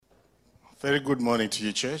Very good morning to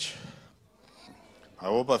you, church. I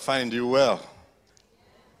hope I find you well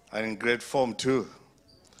and in great form too.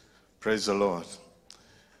 Praise the Lord.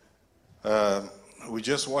 We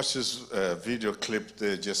just watched this video clip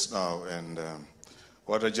there just now, and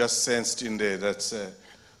what I just sensed in there, that's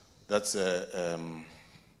a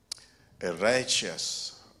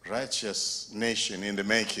righteous nation in the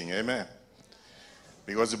making. Amen.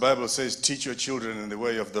 Because the Bible says, teach your children in the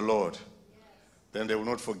way of the Lord, then they will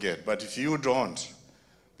not forget. But if you don't,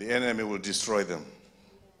 the enemy will destroy them.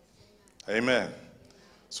 Amen.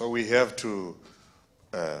 So we have to,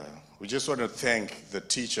 we just want to thank the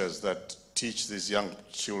teachers that teach these young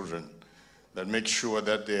children, that make sure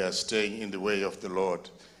that they are staying in the way of the Lord,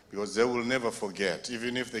 because they will never forget.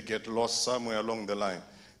 Even if they get lost somewhere along the line,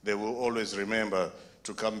 they will always remember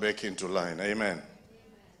to come back into line. Amen.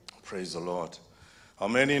 Praise the Lord. How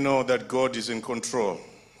many know that God is in control?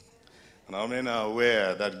 And how many are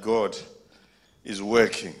aware that God is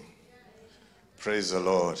working? Praise the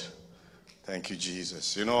Lord. Thank you,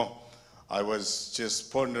 Jesus. You know, I was just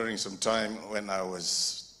pondering some time when I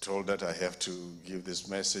was told that I have to give this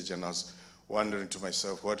message, and I was wondering to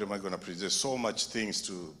myself, what am I going to preach? There's so much things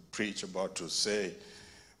to preach about, to say,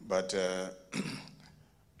 but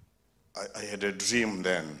I had a dream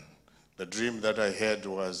then. The dream that I had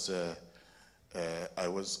was I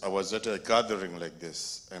was at a gathering like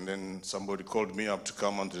this, and then somebody called me up to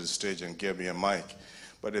come onto the stage and gave me a mic.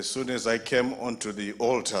 But as soon as I came onto the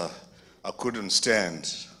altar, I couldn't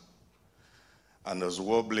stand. And I was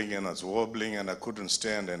wobbling and I couldn't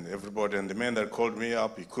stand. And everybody, and the man that called me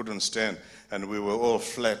up, he couldn't stand. And we were all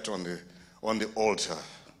flat on the altar.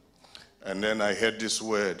 And then I heard this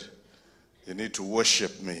word, you need to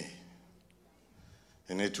worship me.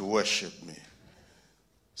 You need to worship me.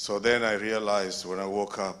 So then I realized when I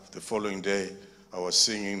woke up the following day, I was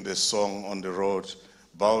singing this song on the road,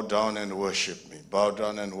 bow down and worship me, bow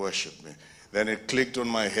down and worship me. Then it clicked on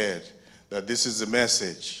my head that this is the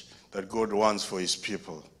message that God wants for his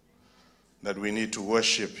people, that we need to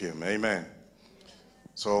worship him. Amen.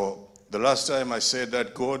 So the last time I said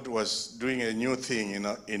that God was doing a new thing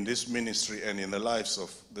in this ministry and in the lives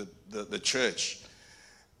of the church.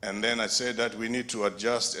 And then I said that we need to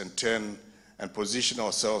adjust and turn and position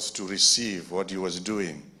ourselves to receive what he was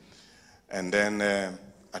doing. And then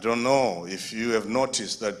I don't know if you have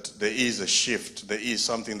noticed that there is a shift, there is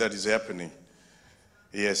something that is happening.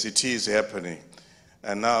 Yes, it is happening.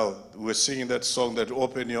 And now we're singing that song that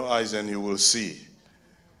open your eyes and you will see.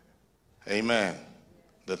 Amen.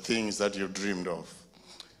 The things that you dreamed of.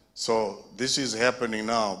 So this is happening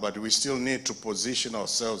now, but we still need to position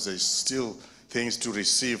ourselves. There's still things to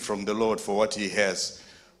receive from the Lord for what he has,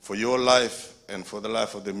 for your life and for the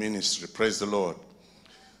life of the ministry. Praise the Lord.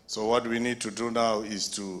 So what we need to do now is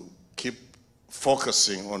to keep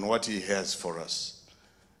focusing on what he has for us.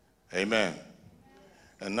 Amen.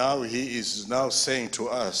 And now he is now saying to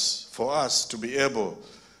us, for us to be able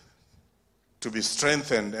to be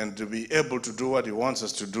strengthened and to be able to do what he wants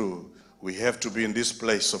us to do, we have to be in this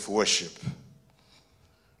place of worship.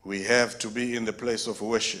 We have to be in the place of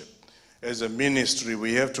worship. As a ministry,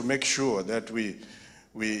 we have to make sure that we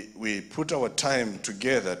put our time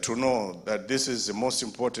together to know that this is the most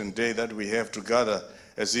important day that we have to gather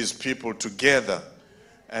as his people together.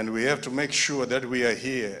 And we have to make sure that we are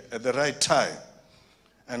here at the right time.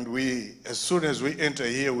 And as soon as we enter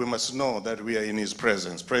here, we must know that we are in his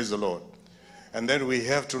presence. Praise the Lord. And then we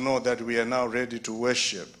have to know that we are now ready to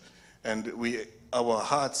worship. And our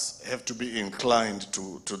hearts have to be inclined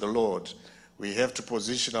to the Lord. We have to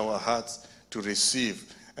position our hearts to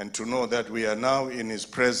receive and to know that we are now in his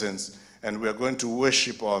presence and we are going to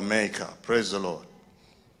worship our Maker. Praise the Lord.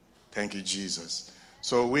 Thank you, Jesus.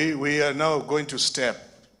 So we are now going to step.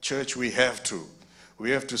 Church, we have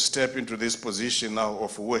to step into this position now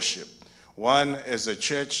of worship. One, as a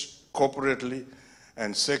church, corporately,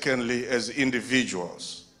 and secondly, as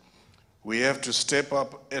individuals. We have to step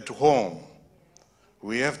up at home.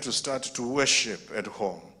 We have to start to worship at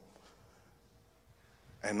home.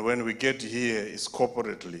 And when we get here, it's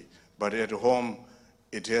corporately. But at home,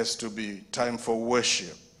 it has to be time for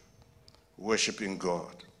worship. Worshiping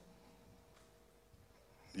God.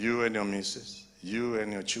 You and your missus, you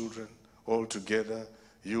and your children, all together,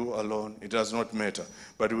 you alone, it does not matter.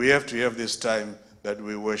 But we have to have this time that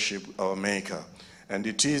we worship our Maker. And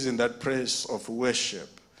it is in that place of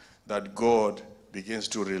worship that God begins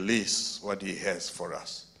to release what he has for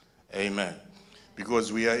us. Amen.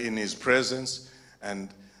 Because we are in his presence, and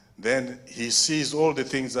then he sees all the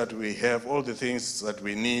things that we have, all the things that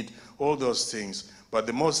we need, all those things. But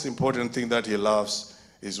the most important thing that he loves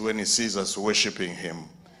is when he sees us worshiping him,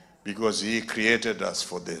 because he created us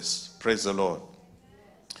for this. Praise the Lord.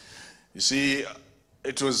 You see,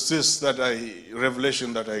 it was this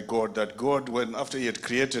revelation that I got, that God, when after he had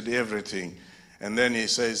created everything, and then he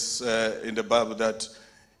says in the Bible that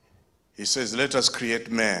he says, let us create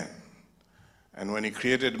man. And when he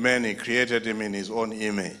created man, he created him in his own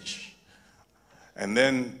image. And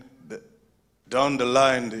then down the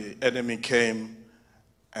line, the enemy came,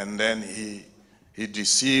 and then he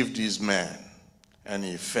deceived his man, and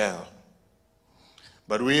he fell.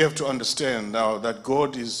 But we have to understand now that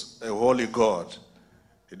God is a holy God.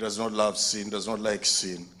 He does not love sin, does not like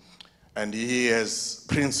sin. And he has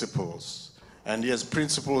principles. And he has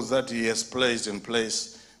principles that he has placed in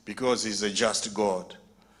place because he's a just God.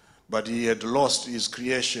 But he had lost his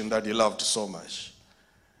creation that he loved so much.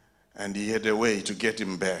 And he had a way to get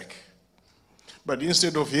him back. But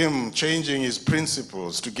instead of him changing his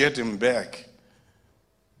principles to get him back,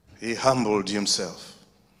 he humbled himself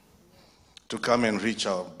to come and reach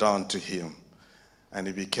out down to him. And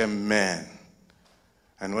he became man.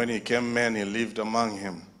 And when he became man, he lived among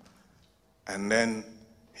him. And then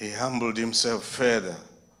he humbled himself further.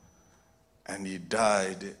 And he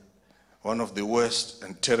died one of the worst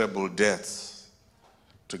and terrible deaths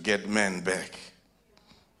to get man back.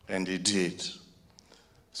 And he did.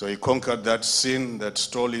 So he conquered that sin that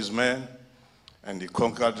stole his man. And he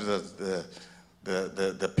conquered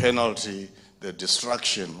the penalty, the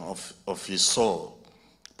destruction of his soul.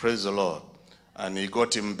 Praise the Lord. And he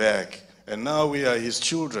got him back. And now we are his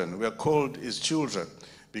children. We are called his children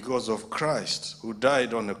because of Christ, who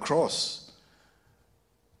died on the cross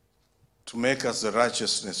to make us the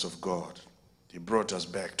righteousness of God. He brought us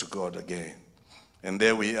back to God again. And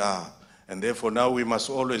there we are. And therefore now we must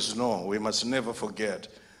always know, we must never forget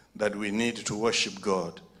that we need to worship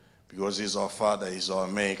God because he's our Father, he's our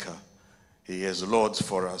Maker. He has lords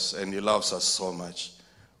for us, and he loves us so much.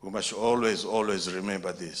 We must always, always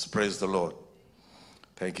remember this. Praise the Lord.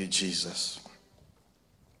 Thank you, Jesus.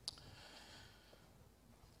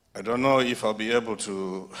 I don't know if I'll be able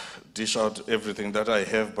to dish out everything that I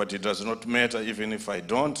have, but it does not matter even if I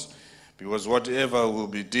don't, because whatever will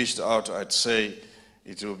be dished out, I'd say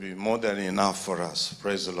it will be more than enough for us.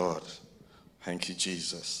 Praise the Lord. Thank you,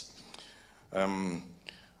 Jesus.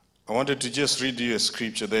 I wanted to just read you a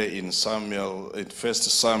scripture there in 1 Samuel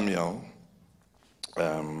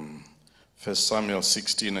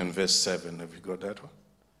 16 and verse 7. Have you got that one?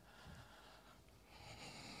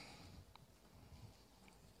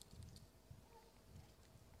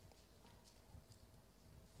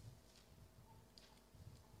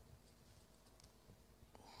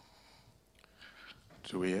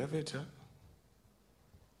 Do we have it? Huh?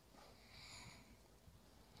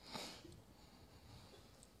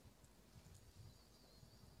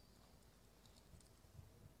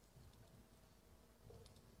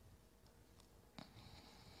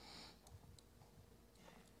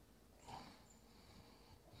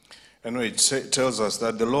 Anyway, it tells us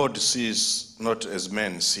that the Lord sees not as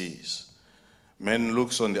man sees. Man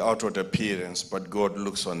looks on the outward appearance, but God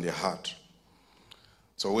looks on the heart.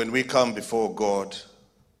 So when we come before God,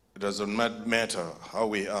 it doesn't matter how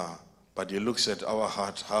we are, but he looks at our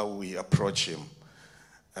heart, how we approach him.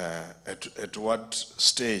 At what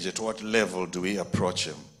stage, at what level do we approach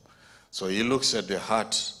him? So he looks at the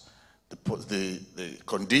heart, the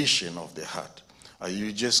condition of the heart. Are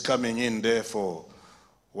you just coming in there for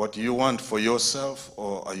what you want for yourself,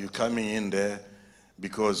 or are you coming in there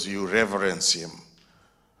because you reverence him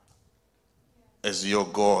as your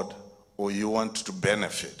God, or you want to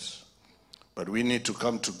benefit? But we need to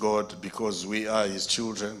come to God because we are his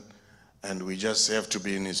children, and we just have to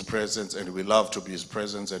be in his presence, and we love to be his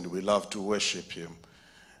presence, and we love to worship him.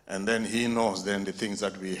 And then he knows then the things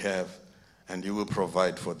that we have, and he will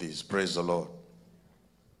provide for these. Praise the Lord.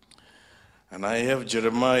 And I have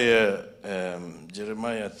Jeremiah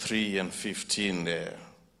 3 and 15 there.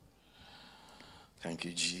 Thank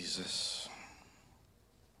you, Jesus.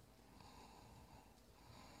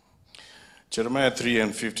 Jeremiah 3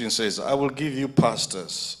 and 15 says, I will give you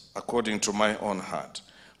pastors according to my own heart,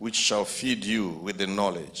 which shall feed you with the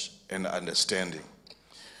knowledge and understanding.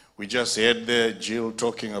 We just heard there Jill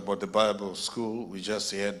talking about the Bible school. We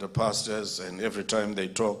just heard the pastors, and every time they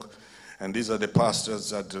talk, and these are the pastors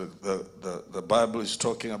that the Bible is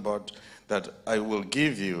talking about, that I will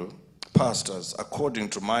give you pastors according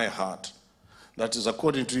to my heart. That is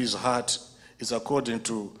according to his heart, is according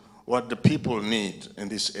to what the people need in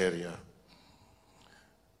this area.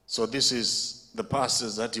 So this is the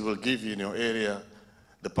pastors that he will give you in your area,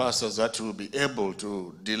 the pastors that will be able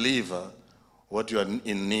to deliver what you are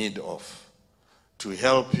in need of, to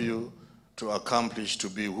help you to accomplish, to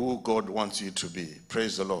be who God wants you to be.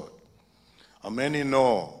 Praise the Lord. How many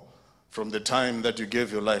know from the time that you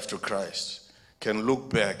gave your life to Christ can look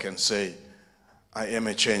back and say, I am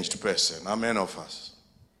a changed person. Amen of us.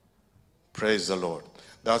 Praise the Lord.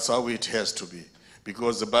 That's how it has to be.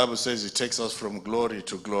 Because the Bible says it takes us from glory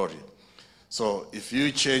to glory. So if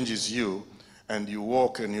you changes you and you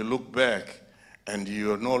walk and you look back and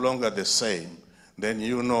you're no longer the same, then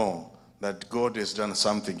you know that God has done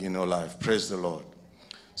something in your life. Praise the Lord.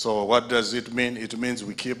 So what does it mean? It means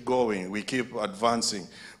we keep going, we keep advancing,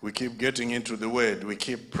 we keep getting into the Word, we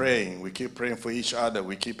keep praying for each other,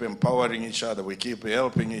 we keep empowering each other, we keep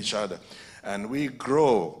helping each other, and we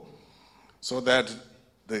grow so that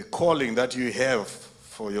the calling that you have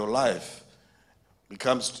for your life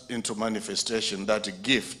becomes into manifestation, that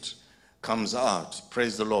gift comes out.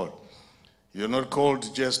 Praise the Lord. You're not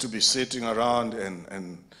called just to be sitting around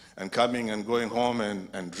and coming and going home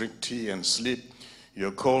and drink tea and sleep.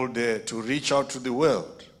 You're called there to reach out to the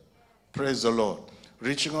world. Praise the Lord.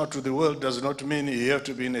 Reaching out to the world does not mean you have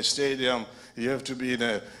to be in a stadium, you have to be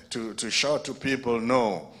to shout to people.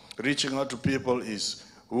 No. Reaching out to people is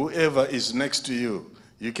whoever is next to you.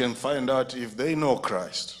 You can find out if they know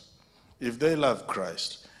Christ, if they love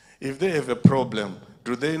Christ, if they have a problem,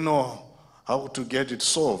 do they know how to get it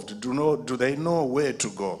solved? Do they know where to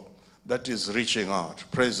go? That is reaching out.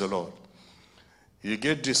 Praise the Lord. You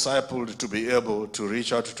get discipled to be able to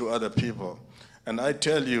reach out to other people. And I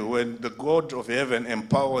tell you, when the God of heaven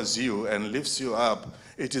empowers you and lifts you up,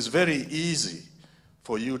 it is very easy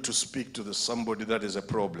for you to speak to somebody that is a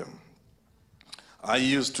problem. I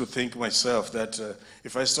used to think myself that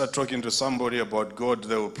if I start talking to somebody about God,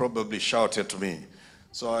 they will probably shout at me.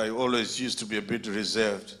 So I always used to be a bit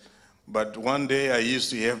reserved. But one day I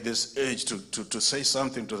used to have this urge to say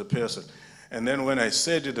something to the person. And then when I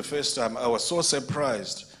said it the first time, I was so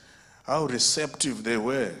surprised how receptive they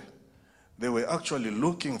were. They were actually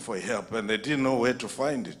looking for help and they didn't know where to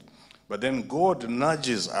find it. But then God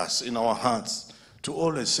nudges us in our hearts to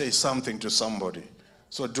always say something to somebody.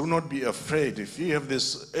 So do not be afraid. If you have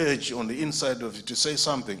this urge on the inside of you to say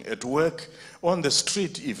something, at work, on the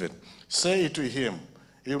street even, say it to him.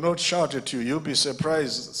 He will not shout at you. You'll be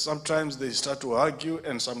surprised. Sometimes they start to argue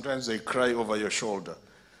and sometimes they cry over your shoulder.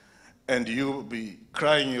 And you'll be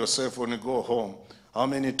crying yourself when you go home. How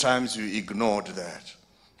many times you ignored that?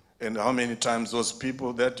 And how many times those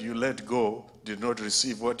people that you let go did not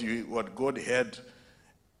receive what God had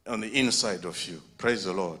on the inside of you. Praise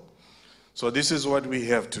the Lord. So this is what we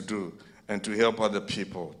have to do and to help other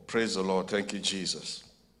people. Praise the Lord. Thank you, Jesus.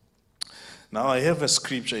 Now I have a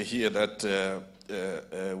scripture here that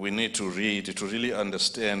we need to read to really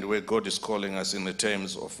understand where God is calling us in the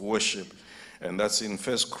terms of worship. And that's in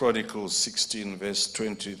 1 Chronicles 16, verse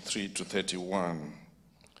 23 to 31.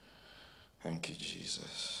 Thank you,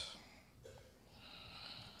 Jesus.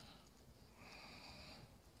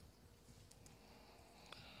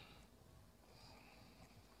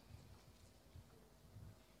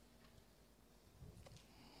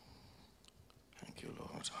 Thank you,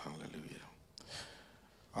 Lord. Hallelujah.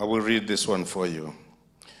 I will read this one for you.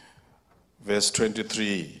 Verse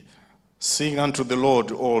 23. Sing unto the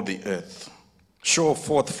Lord all the earth. Show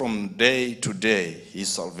forth from day to day his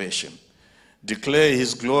salvation. Declare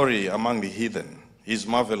his glory among the heathen, his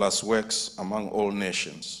marvelous works among all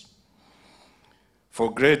nations.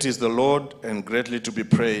 For great is the Lord and greatly to be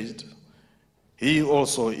praised. He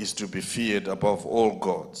also is to be feared above all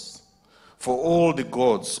gods. For all the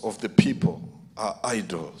gods of the people are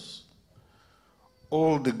idols.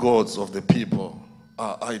 All the gods of the people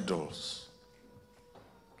are idols.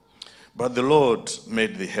 But the Lord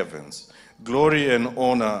made the heavens. Glory and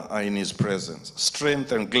honor are in his presence.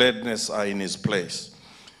 Strength and gladness are in his place.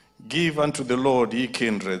 Give unto the Lord, ye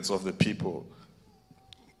kindreds of the people.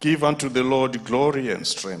 Give unto the Lord glory and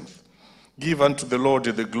strength. Give unto the Lord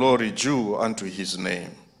the glory due unto his name.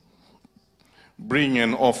 Bring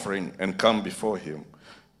an offering and come before him.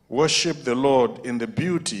 Worship the Lord in the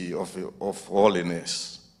beauty of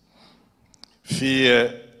holiness.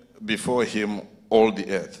 Fear before him all the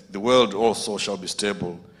earth. The world also shall be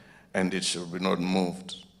stable, and it shall be not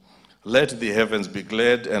moved. Let the heavens be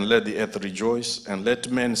glad, and let the earth rejoice, and let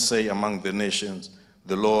men say among the nations,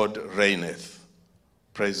 the Lord reigneth.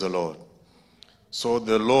 Praise the Lord. So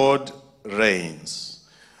the Lord reigns.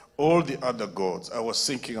 All the other gods, I was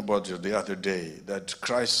thinking about it the other day, that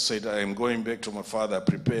Christ said, I am going back to my Father,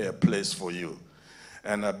 prepare a place for you.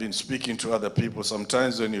 And I've been speaking to other people.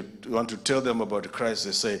 Sometimes when you want to tell them about Christ,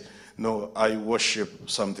 they say, no, I worship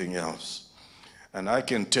something else. And I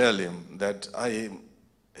can tell him that I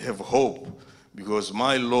have hope because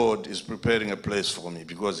my Lord is preparing a place for me,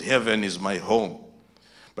 because heaven is my home.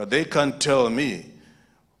 But they can't tell me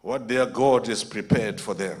what their God has prepared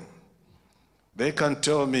for them. They can't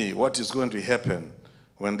tell me what is going to happen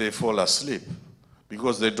when they fall asleep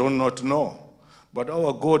because they do not know. But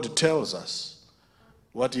our God tells us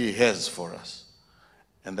what he has for us,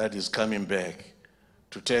 and that is coming back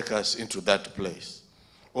to take us into that place.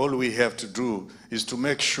 All we have to do is to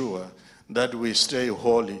make sure that we stay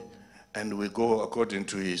holy and we go according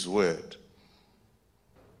to his word.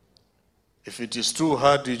 If it is too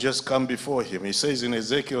hard, you just come before him. He says in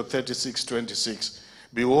Ezekiel 36:26,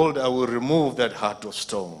 behold, I will remove that heart of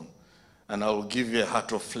stone, and I will give you a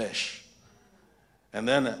heart of flesh. And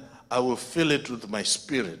then I will fill it with my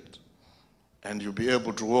spirit, and you'll be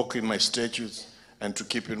able to walk in my statutes and to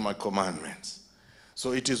keep in my commandments.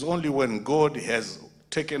 So it is only when God has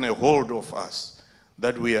taken a hold of us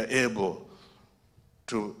that we are able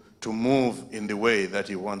to move in the way that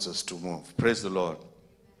he wants us to move. Praise the Lord.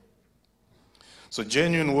 So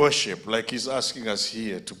genuine worship, like he's asking us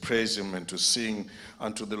here to praise him and to sing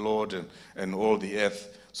unto the Lord and all the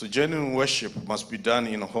earth. So genuine worship must be done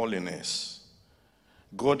in holiness.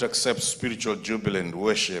 God accepts spiritual jubilant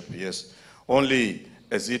worship, yes, only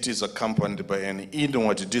as it is accompanied by an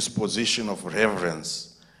inward disposition of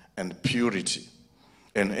reverence and purity,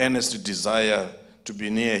 an earnest desire to be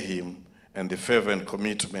near him, and the fervent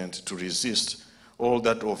commitment to resist all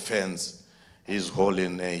that offends his holy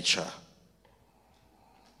nature.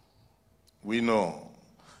 We know,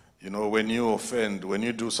 when you offend, when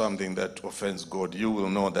you do something that offends God, you will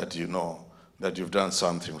know that you've done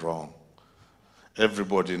something wrong.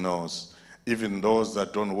 Everybody knows. Even those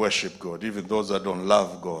that don't worship God, even those that don't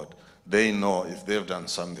love God, they know if they've done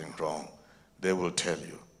something wrong. They will tell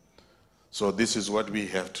you. So this is what we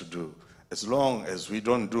have to do. As long as we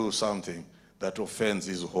don't do something that offends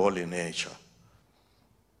his holy nature,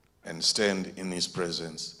 and stand in his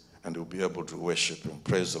presence, and we'll be able to worship him.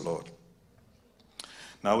 Praise the Lord.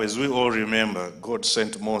 Now, as we all remember, God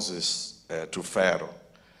sent Moses to Pharaoh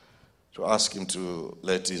to ask him to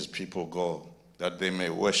let his people go, that they may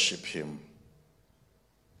worship him.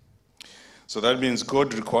 So that means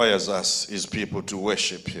God requires us, his people, to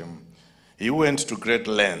worship him. He went to great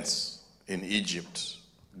lengths in Egypt,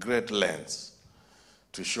 great lengths,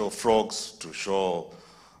 to show frogs, to show,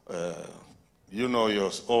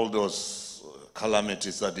 all those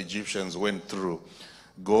calamities that the Egyptians went through.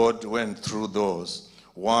 God went through those.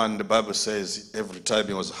 One, the Bible says, every time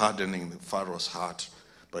he was hardening the Pharaoh's heart.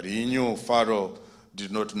 But he knew Pharaoh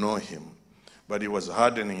did not know him. But he was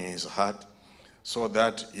hardening his heart so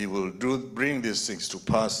that he will bring these things to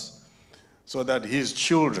pass, so that his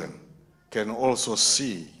children can also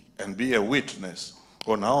see and be a witness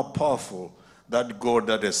on how powerful that God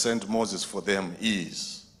that has sent Moses for them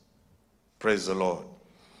is. Praise the Lord.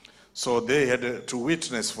 So they had to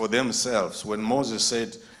witness for themselves when Moses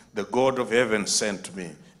said, the God of heaven sent me,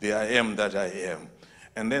 the I am that I am.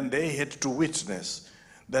 And then they had to witness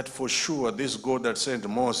that for sure this God that sent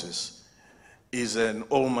Moses is an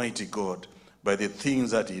almighty God by the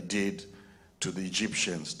things that he did to the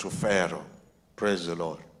Egyptians, to Pharaoh. Praise the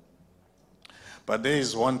Lord. But there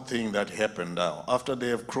is one thing that happened now. After they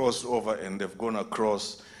have crossed over and they've gone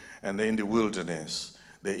across and they're in the wilderness,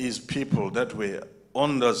 there is people that were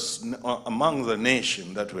among the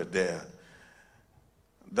nation that were there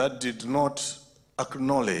that did not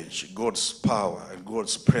acknowledge God's power and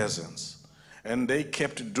God's presence. And they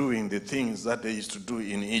kept doing the things that they used to do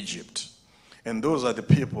in Egypt. And those are the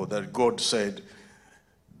people that God said,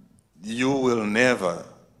 you will never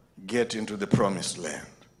get into the promised land.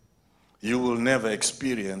 You will never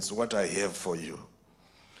experience what I have for you.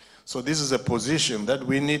 So this is a position that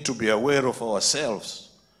we need to be aware of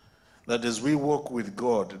ourselves. That as we walk with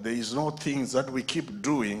God, there is no things that we keep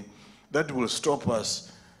doing that will stop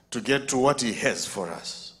us to get to what he has for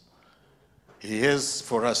us. He has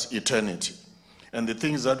for us eternity. And the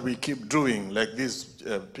things that we keep doing, like these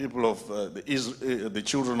people of the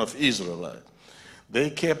children of Israel, they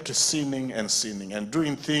kept sinning and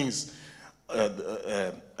doing things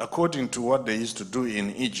according to what they used to do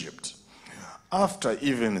in Egypt. After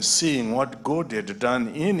even seeing what God had done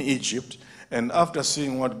in Egypt, and after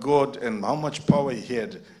seeing what God and how much power he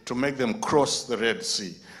had to make them cross the Red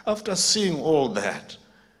Sea, after seeing all that,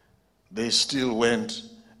 they still went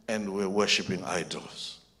and were worshiping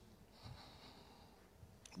idols.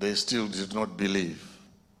 They still did not believe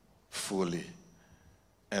fully,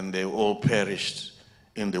 and they all perished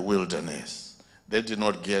in the wilderness. They did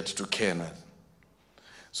not get to Canaan.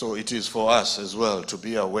 So it is for us as well to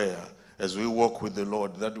be aware as we walk with the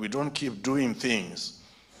Lord that we don't keep doing things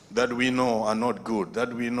that we know are not good,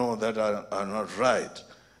 that we know that are not right.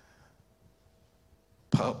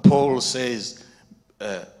 Paul says,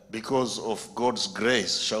 because of God's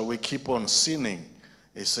grace, shall we keep on sinning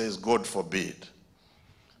He says, God forbid.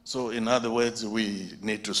 So in other words, we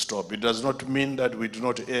need to stop. It does not mean that we do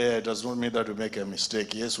not err. It does not mean that we make a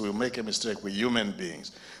mistake. Yes, we make a mistake. We're human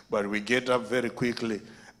beings. But we get up very quickly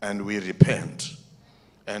and we repent.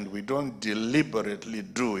 And we don't deliberately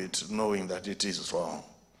do it knowing that it is wrong.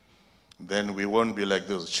 Then we won't be like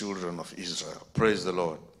those children of Israel. Praise the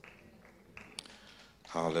Lord.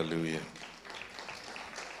 Hallelujah.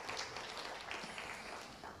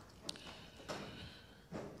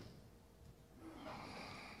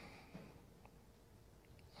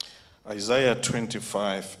 Isaiah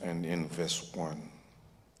 25 and in verse 1.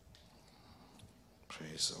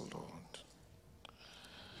 Praise the Lord.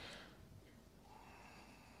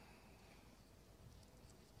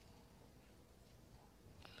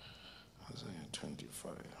 Isaiah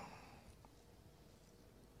 25.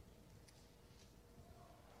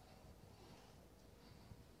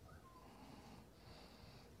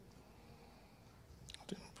 I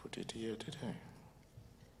didn't put it here, did I?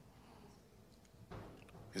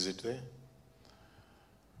 Is it there?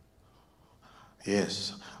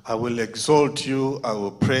 Yes. I will exalt you, I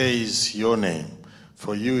will praise your name,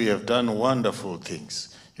 for you have done wonderful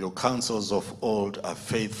things. Your counsels of old are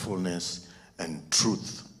faithfulness and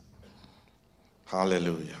truth.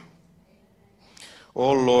 Hallelujah.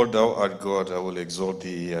 O Lord, thou art God, I will exalt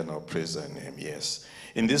thee and I'll praise thy name. Yes.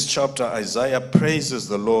 In this chapter, Isaiah praises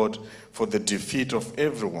the Lord for the defeat of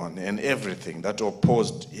everyone and everything that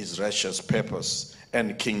opposed his righteous purpose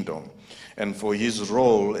and kingdom, and for his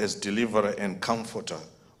role as deliverer and comforter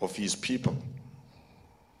of his people.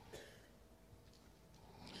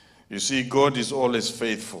 You see, God is always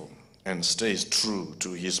faithful and stays true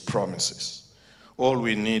to his promises. All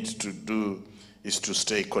we need to do is to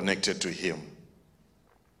stay connected to him.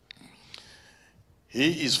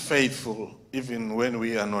 He is faithful even when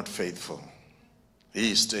we are not faithful.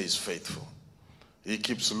 He stays faithful. He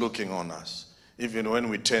keeps looking on us. Even when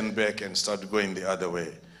we turn back and start going the other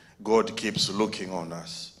way, God keeps looking on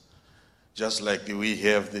us. Just like we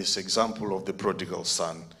have this example of the prodigal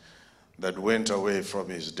son that went away from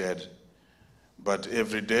his dad. But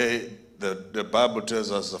every day, the Bible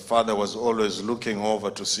tells us the father was always looking over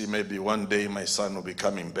to see maybe one day my son will be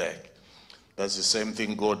coming back. That's the same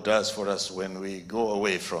thing God does for us when we go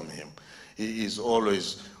away from him. He is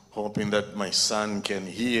always hoping that my son can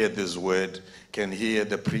hear this word, can hear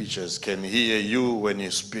the preachers, can hear you when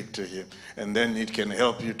you speak to him, and then it can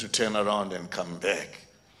help you to turn around and come back.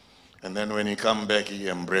 And then when you come back, he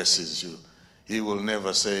embraces you. He will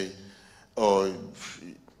never say, oh,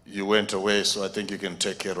 you went away, so I think you can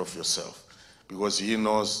take care of yourself. Because he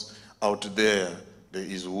knows out there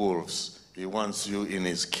is wolves. He wants you in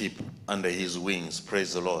his keep, under his wings.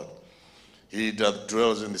 Praise the Lord. He that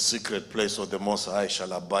dwells in the secret place of the Most High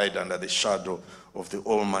shall abide under the shadow of the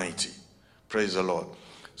Almighty. Praise the Lord.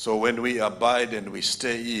 So when we abide and we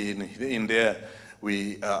stay in there,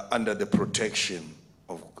 we are under the protection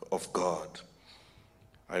of God.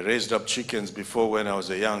 I raised up chickens before when I was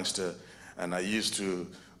a youngster, and I used to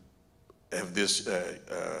have this,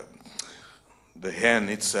 the hen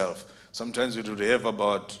itself. Sometimes it would have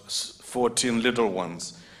about 14 little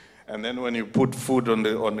ones. And then when you put food on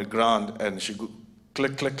the ground, and she go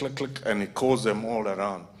click, click, click, click, and it calls them all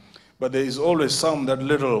around. But there is always some that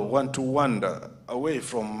little want to wander away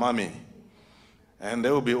from mommy. And they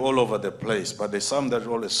will be all over the place. But there's some that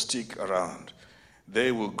always stick around.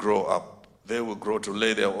 They will grow up. They will grow to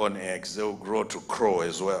lay their own eggs. They will grow to crow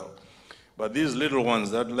as well. But these little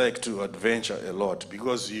ones that like to adventure a lot,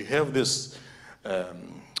 because you have this,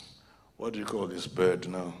 what do you call this bird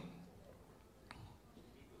now?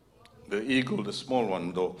 The eagle, the small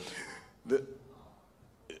one though.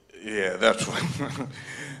 Yeah, that one.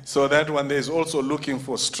 So that one, there's also looking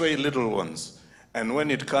for stray little ones. And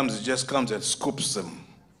when it comes, it just comes and scoops them.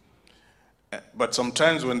 But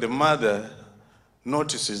sometimes when the mother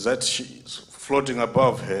notices that she's floating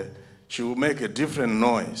above her, she will make a different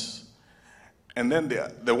noise. And then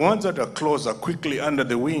the ones that are close are quickly under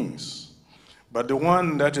the wings. But the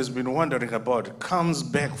one that has been wandering about comes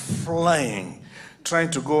back flying,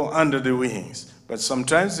 trying to go under the wings. But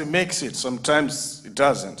sometimes it makes it, sometimes it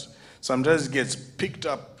doesn't. Sometimes it gets picked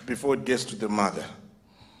up before it gets to the mother.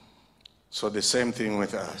 So the same thing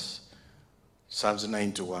with us. Psalms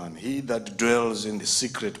 91, he that dwells in the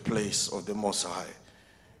secret place of the Most High.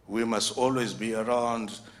 We must always be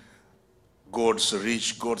around God's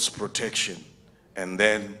reach, God's protection, and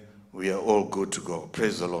then we are all good to go.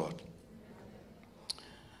 Praise the Lord.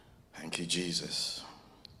 Thank you, Jesus.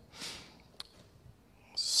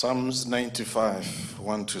 Psalms 95,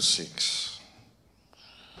 1 to 6.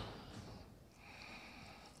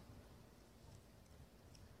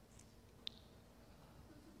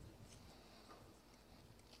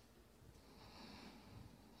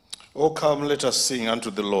 Oh, come, let us sing unto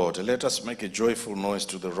the Lord. Let us make a joyful noise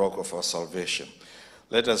to the rock of our salvation.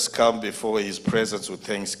 Let us come before his presence with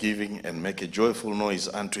thanksgiving and make a joyful noise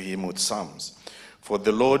unto him with psalms. For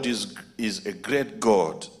the Lord is a great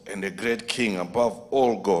God and a great King above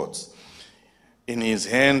all gods. In his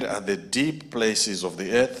hand are the deep places of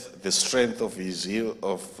the earth. The strength of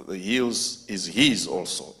the hills is his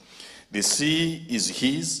also. The sea is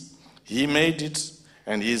his. He made it,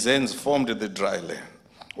 and his hands formed the dry land.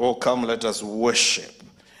 Oh, come, let us worship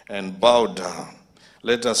and bow down.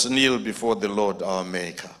 Let us kneel before the Lord our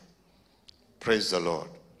Maker. Praise the Lord.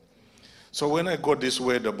 So when I got this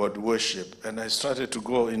word about worship, and I started to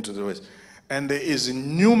go into the words, and there is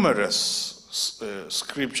numerous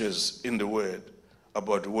scriptures in the word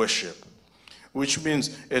about worship, which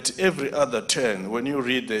means at every other turn, when you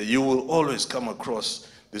read there, you will always come across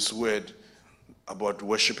this word about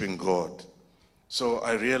worshiping God. So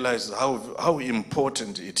I realized how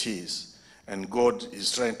important it is. And God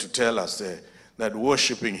is trying to tell us there that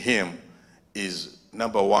worshiping him is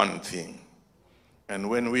number one thing. And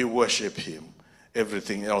when we worship him,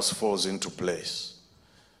 everything else falls into place.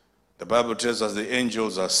 The Bible tells us the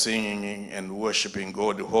angels are singing and worshiping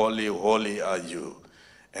God. Holy, holy are you.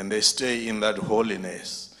 And they stay in that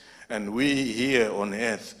holiness. And we here on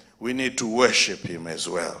earth, we need to worship him as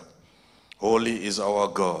well. Holy is our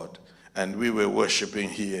God. And we were worshiping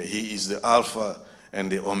here. He is the Alpha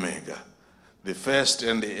and the Omega, the first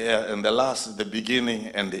and the last, the beginning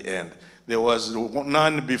and the end. There was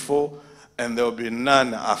none before, and there will be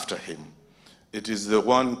none after him. It is the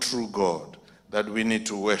one true God that we need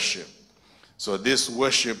to worship. So this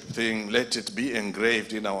worship thing, let it be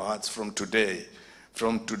engraved in our hearts from today.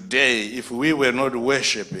 From today, if we were not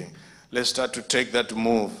worshiping, let's start to take that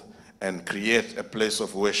move and create a place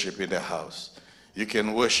of worship in the house. You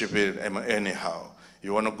can worship it anyhow.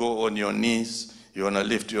 You want to go on your knees, you want to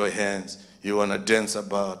lift your hands, you want to dance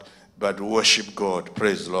about, but worship God.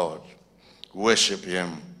 Praise the Lord. Worship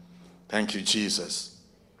him. Thank you, Jesus.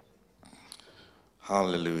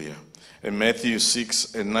 Hallelujah. In Matthew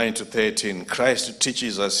 6 and 9 to 13, Christ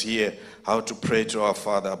teaches us here how to pray to our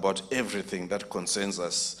Father about everything that concerns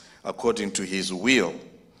us according to his will.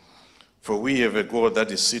 For we have a God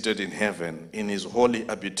that is seated in heaven in his holy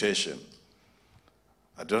habitation.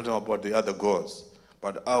 I don't know about the other gods,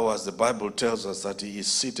 but ours, the Bible tells us that he is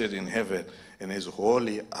seated in heaven in his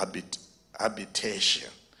holy habitation.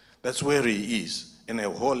 That's where he is, in a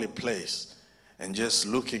holy place, and just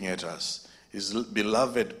looking at us, his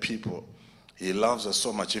beloved people. He loves us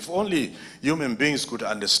so much. If only human beings could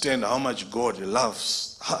understand how much God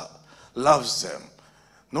loves them,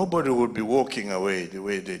 nobody would be walking away the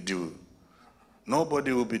way they do.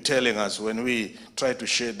 Nobody will be telling us when we try to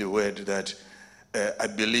share the word that I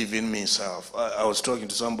believe in myself. I was talking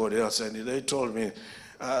to somebody else and they told me,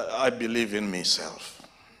 I believe in myself.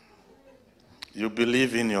 You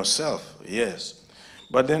believe in yourself? Yes.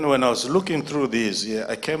 But then when I was looking through this,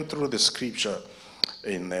 I came through the scripture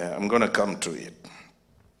in I'm going to come to it.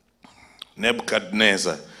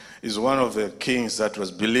 Nebuchadnezzar is one of the kings that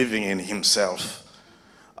was believing in himself.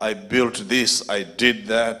 I built this, I did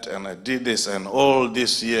that, and I did this, and all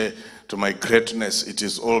this year to my greatness, it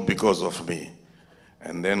is all because of me.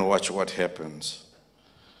 And then watch what happens.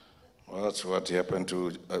 Watch what happened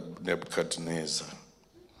to Nebuchadnezzar.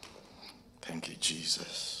 Thank you,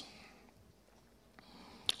 Jesus.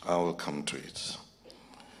 I will come to it.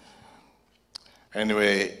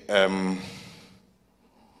 Anyway,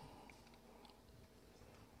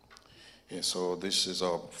 so this is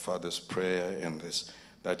our Father's prayer and this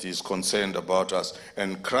that is concerned about us.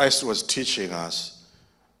 And Christ was teaching us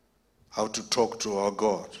how to talk to our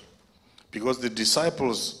God. Because the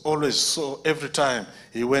disciples always saw every time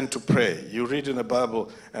he went to pray. You read in the Bible,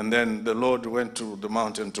 and then the Lord went to the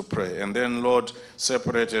mountain to pray. And then Lord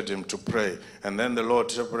separated him to pray. And then the Lord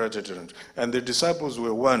separated him. And the disciples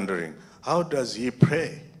were wondering, how does he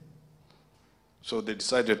pray? So they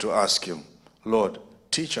decided to ask him, Lord,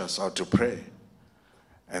 teach us how to pray.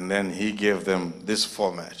 And then he gave them this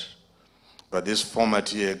format. But this format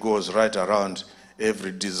here goes right around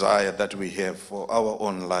every desire that we have for our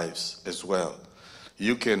own lives as well.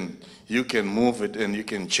 You can move it and you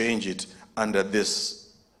can change it under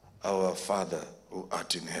this, our Father who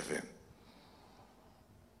art in heaven.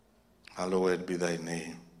 Hallowed be thy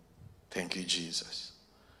name. Thank you, Jesus.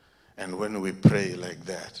 And when we pray like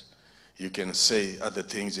that, you can say other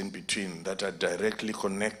things in between that are directly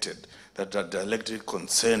connected, that are directly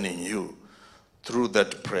concerning you through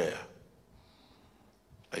that prayer.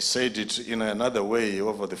 I said it in another way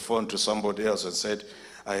over the phone to somebody else and said,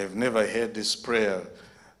 I have never heard this prayer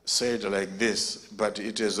said like this, but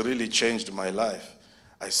it has really changed my life.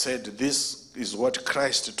 I said, this is what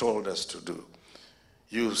Christ told us to do.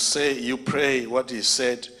 You pray what he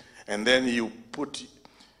said, and then you put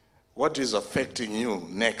what is affecting you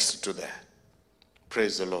next to that.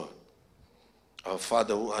 Praise the Lord. Our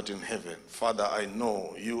Father who art in heaven, Father, I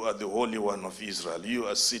know you are the Holy One of Israel. You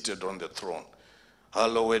are seated on the throne.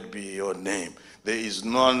 Hallowed be your name. There is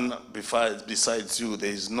none besides you. There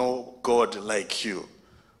is no God like you.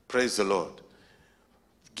 Praise the Lord.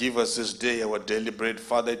 Give us this day our daily bread.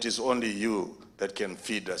 Father, it is only you that can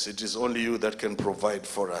feed us. It is only you that can provide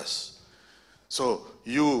for us. So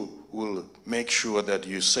you will make sure that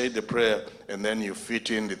you say the prayer and then you fit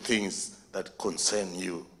in the things that concern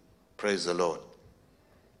you. Praise the Lord.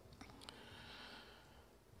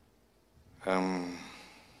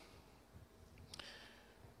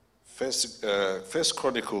 First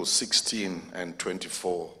Chronicles 16 and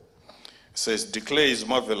 24 says, declare his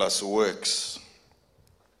marvelous works.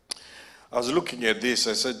 I was looking at this,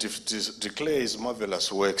 I said, declare his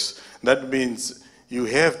marvelous works. That means you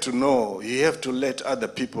have to know, you have to let other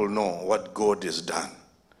people know what God has done.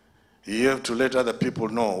 You have to let other people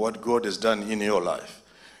know what God has done in your life.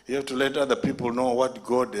 You have to let other people know what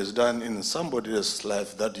God has done in somebody else's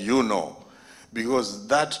life that you know. Because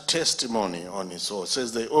that testimony on his soul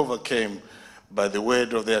says they overcame by the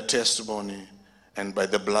word of their testimony and by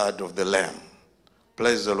the blood of the Lamb.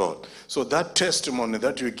 Praise the Lord. So that testimony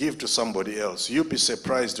that you give to somebody else, you'll be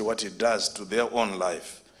surprised what it does to their own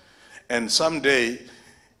life. And someday,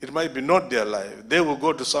 it might be not their life. They will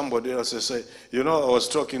go to somebody else and say, you know, I was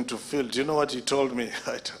talking to Phil. Do you know what he told me?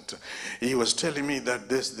 He was telling me that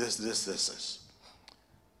this.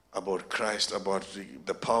 About Christ, about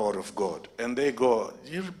the power of God. And they go,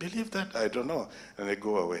 you believe that? I don't know. And they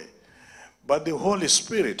go away. But the Holy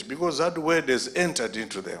Spirit, because that word has entered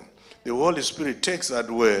into them, the Holy Spirit takes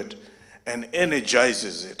that word and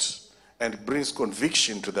energizes it and brings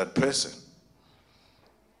conviction to that person.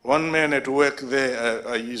 One man at work there,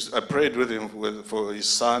 I prayed with him for his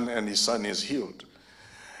son, and his son is healed.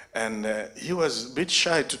 And he was a bit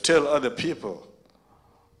shy to tell other people.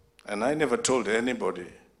 And I never told anybody.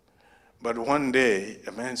 But one day,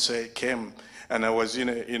 a man came, and I was in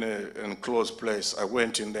a enclosed place. I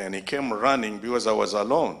went in there, and he came running because I was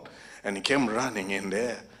alone. And he came running in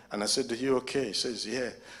there. And I said, are you okay? He says, yeah.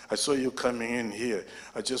 I saw you coming in here.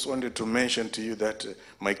 I just wanted to mention to you that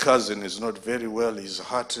my cousin is not very well. His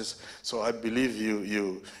heart is, so I believe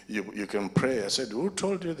you can pray. I said, who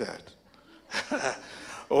told you that?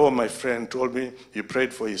 Oh, my friend told me you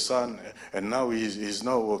prayed for his son, and now he's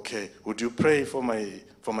now okay. Would you pray for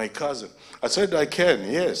my cousin? I said, I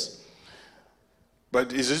can, yes.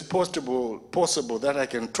 But is it possible that I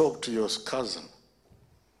can talk to your cousin?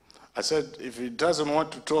 I said, if he doesn't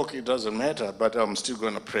want to talk, it doesn't matter, but I'm still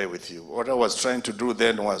going to pray with you. What I was trying to do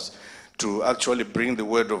then was to actually bring the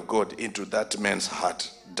word of God into that man's heart,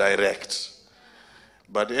 direct.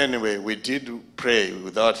 But anyway, we did pray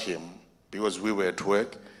without him because we were at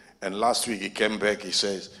work. And last week he came back, he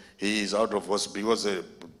says, he is out of hospital because they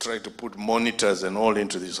tried to put monitors and all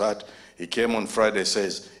into his heart. He came on Friday,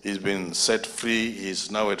 says he's been set free,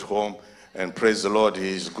 he's now at home, and praise the Lord, he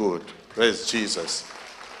is good. Praise Jesus.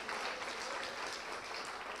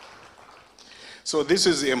 So this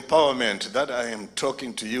is the empowerment that I am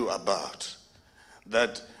talking to you about,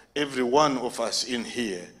 that every one of us in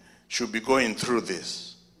here should be going through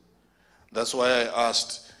this. That's why I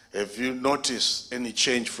asked, have you noticed any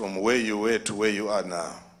change from where you were to where you are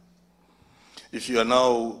now? If you are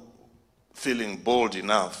now feeling bold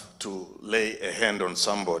enough to lay a hand on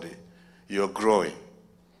somebody, you are growing.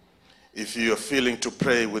 If you are feeling to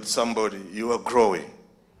pray with somebody, you are growing.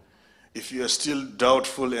 If you are still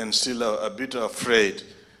doubtful and still a bit afraid,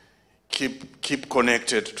 keep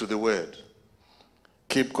connected to the word.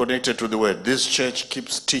 Keep connected to the word. This church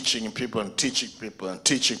keeps teaching people and teaching people and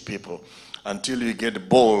teaching people until you get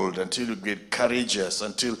bold, until you get courageous,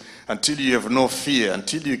 until you have no fear,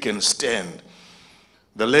 until you can stand.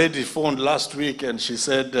 The lady phoned last week and she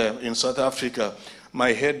said in South Africa,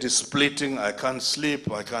 my head is splitting, I can't sleep,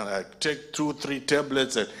 I take 2-3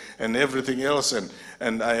 tablets and everything else,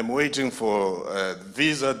 and I am waiting for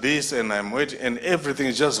visa, this, and I'm waiting, and everything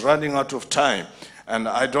is just running out of time, and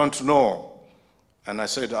I don't know. And I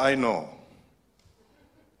said, I know.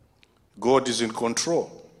 God is in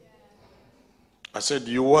control. I said,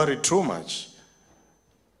 you worry too much.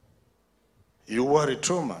 You worry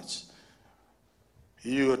too much.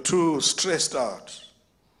 You are too stressed out.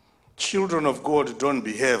 Children of God don't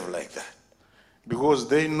behave like that because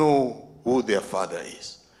they know who their father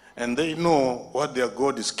is and they know what their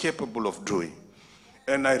God is capable of doing.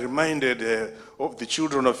 And I reminded of the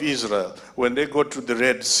children of Israel when they got to the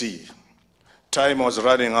Red Sea. Time was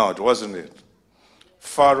running out, wasn't it?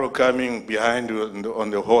 Pharaoh coming behind on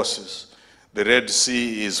the horses. The Red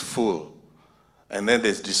Sea is full. And then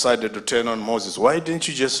they decided to turn on Moses. Why didn't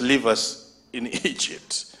you just leave us in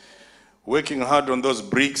Egypt? Working hard on those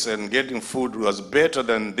bricks and getting food was better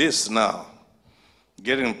than this now.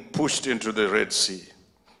 Getting pushed into the Red Sea.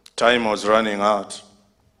 Time was running out.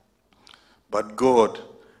 But God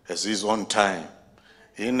has his own time.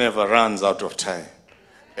 He never runs out of time.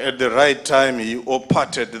 At the right time, he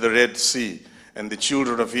parted the Red Sea, and the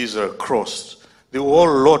children of Israel crossed. There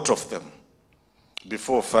were a lot of them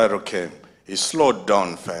before Pharaoh came. He slowed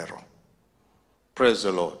down Pharaoh. Praise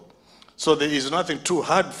the Lord. So there is nothing too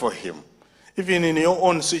hard for him. Even in your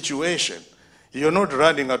own situation, you're not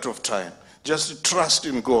running out of time. Just trust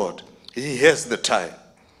in God. He has the time.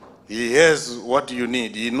 He has what you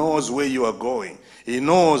need. He knows where you are going. He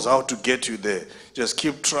knows how to get you there. Just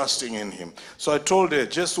keep trusting in him. So I told her,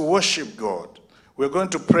 just worship God. We're going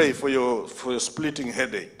to pray for your splitting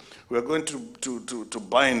headache. We're going to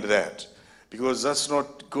bind that, because that's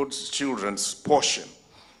not God's children's portion.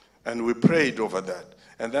 And we prayed over that.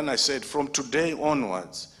 And then I said, from today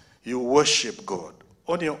onwards, you worship God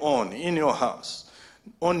on your own, in your house,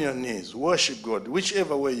 on your knees. Worship God,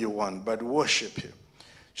 whichever way you want, but worship him.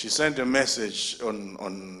 She sent a message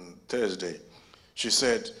on Thursday. She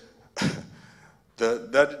said,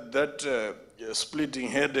 that splitting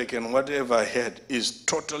headache and whatever I had is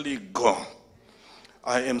totally gone.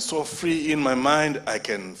 I am so free in my mind, I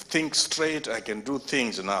can think straight, I can do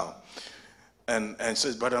things now. And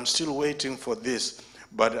says, but I'm still waiting for this.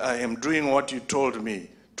 But I am doing what you told me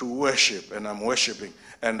to worship, and I'm worshiping.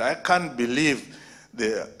 And I can't believe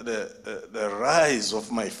the rise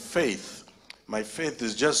of my faith. My faith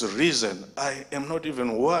is just risen. I am not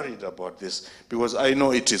even worried about this, because I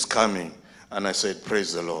know it is coming. And I said,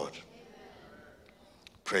 praise the Lord.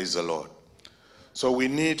 Praise the Lord. So we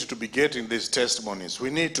need to be getting these testimonies. We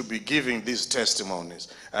need to be giving these testimonies.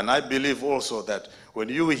 And I believe also that when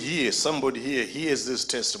you hear, somebody here hears these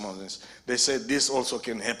testimonies, they say, this also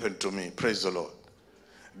can happen to me. Praise the Lord.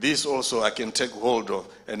 This also I can take hold of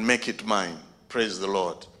and make it mine. Praise the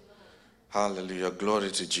Lord. Hallelujah.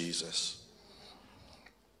 Glory to Jesus.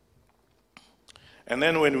 And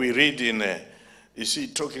then when we read in, you see,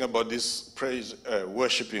 talking about this praise,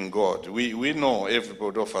 worshiping God, we know,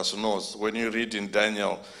 everybody of us knows, when you read in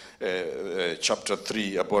Daniel chapter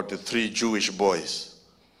 3 about the 3 Jewish boys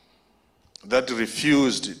that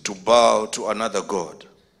refused to bow to another God.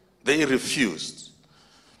 They refused.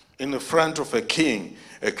 In the front of a king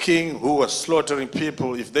who was slaughtering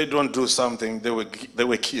people. If they don't do something, they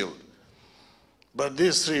were killed. But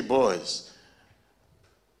these 3 boys,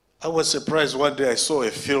 I was surprised one day I saw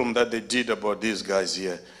a film that they did about these guys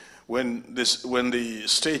here. When the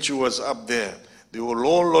statue was up there were a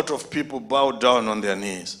whole lot of people bowed down on their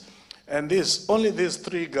knees. And only these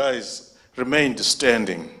 3 guys remained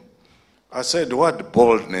standing. I said, what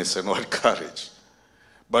boldness and what courage.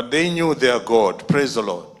 But they knew their God, praise the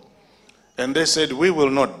Lord. And they said, we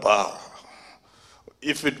will not bow.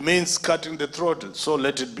 If it means cutting the throat, so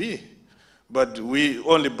let it be. But we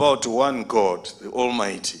only bow to one God, the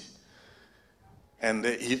Almighty. And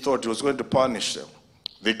he thought he was going to punish them.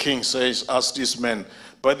 The king says, ask these men,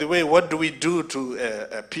 by the way, what do we do to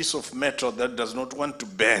a piece of metal that does not want to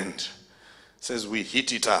bend? Says, we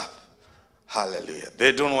heat it up. Hallelujah.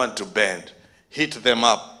 They don't want to bend. Heat them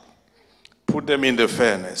up. Put them in the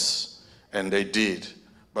furnace. And they did.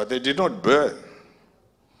 But they did not burn.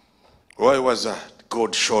 Why was that?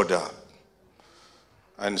 God showed up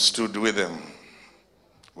and stood with them.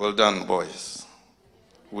 Well done, boys.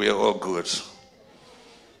 We are all good.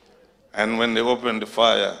 And when they opened the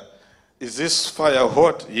fire, is this fire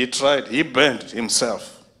hot? He tried, he burned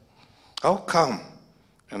himself. How come?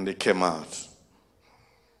 And they came out.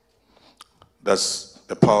 That's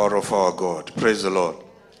the power of our God. Praise the Lord.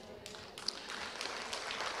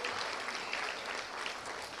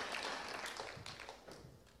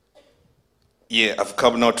 Yeah, I've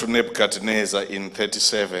come now to Nebuchadnezzar in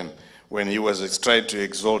 37, when he was trying to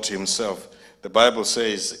exalt himself. The Bible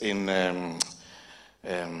says in,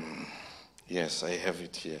 yes, I have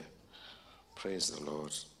it here. Praise the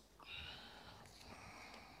Lord.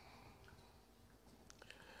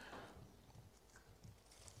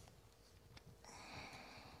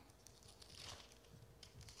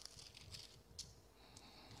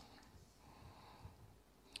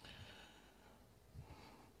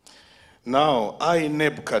 Now, I,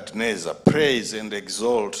 Nebuchadnezzar, praise and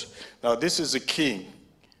exalt. Now, this is a king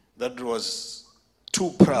that was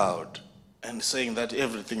too proud and saying that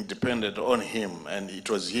everything depended on him, and it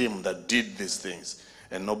was him that did these things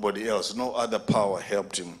and nobody else. No other power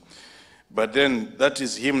helped him. But then that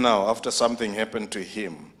is him now, after something happened to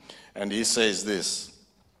him. And he says this,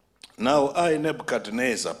 "Now I,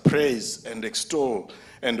 Nebuchadnezzar, praise and extol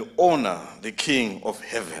and honor the King of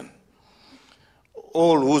heaven,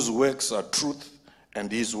 all whose works are truth and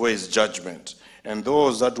his ways judgment, and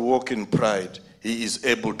those that walk in pride he is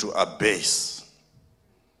able to abase."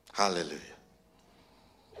 Hallelujah.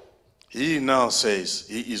 He now says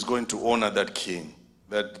he is going to honor that king,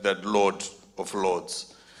 that Lord of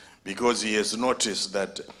Lords, because he has noticed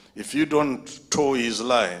that if you don't toe his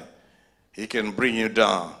line, he can bring you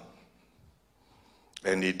down.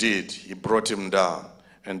 And he did. He brought him down,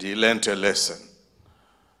 and he learned a lesson.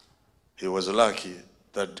 He was lucky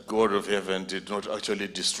that God of heaven did not actually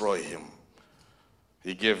destroy him.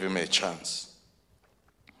 He gave him a chance.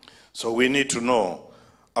 So we need to know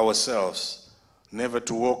ourselves, never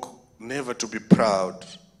to be proud,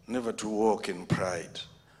 never to walk in pride,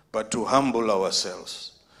 but to humble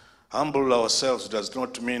ourselves. Humble ourselves does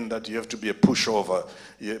not mean that you have to be a pushover.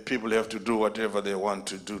 People have to do whatever they want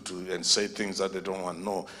to do and say things that they don't want.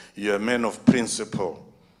 No, you're a man of principle.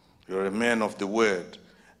 You're a man of the word.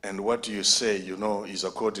 And what you say, is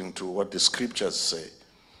according to what the scriptures say.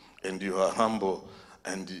 And you are humble,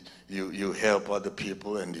 and you help other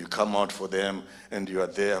people, and you come out for them, and you are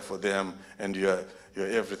there for them, and you're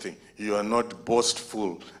everything. You are not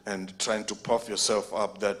boastful and trying to puff yourself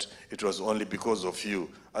up that it was only because of you.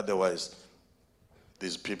 Otherwise,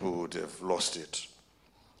 these people would have lost it.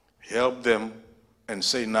 Help them and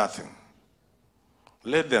say nothing.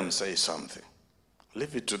 Let them say something.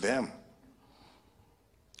 Leave it to them.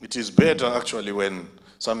 It is better actually when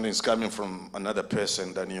something's coming from another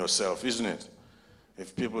person than yourself, isn't it?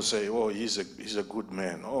 If people say, "Oh, he's a good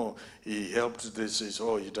man. Oh, he helped this.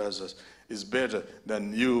 Oh, he does this." It's better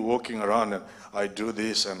than you walking around and "I do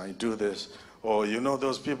this and I do this." Or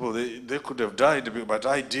those people, they could have died, but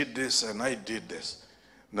I did this and I did this.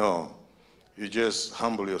 No, you just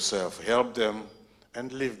humble yourself, help them,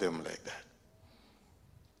 and leave them like that.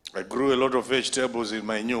 I grew a lot of vegetables in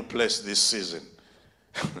my new place this season.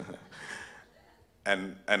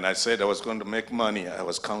 and I said I was going to make money. I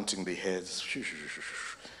was counting the heads.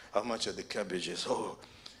 How much are the cabbages? Oh,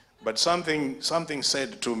 but something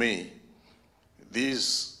said to me,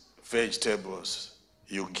 "These vegetables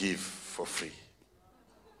you give for free."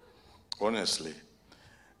 Honestly.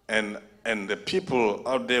 And the people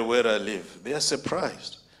out there where I live, they are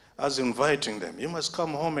surprised. I was inviting them. "You must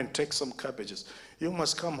come home and take some cabbages. You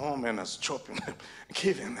must come home," and I was chopping them,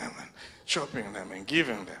 giving them, and chopping them and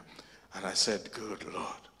giving them. And I said, "Good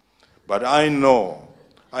Lord." But I know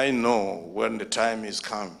when the time is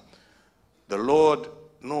come, the Lord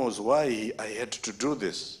knows why I had to do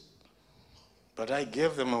this. But I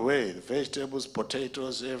gave them away, the vegetables,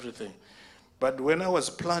 potatoes, everything. But when I was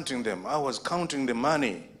planting them, I was counting the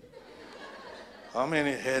money. How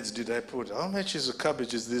many heads did I put? How much is the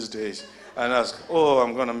cabbages these days? And I asked, "Oh,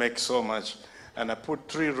 I'm going to make so much." And I put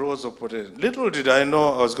 3 rows of potatoes. Little did I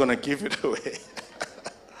know I was going to give it away.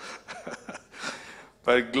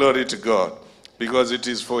 But glory to God, because it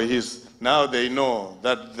is for His. Now they know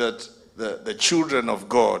that the children of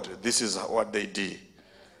God, this is what they do.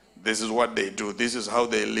 This is what they do. This is how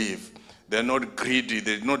they live. They're not greedy.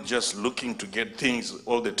 They're not just looking to get things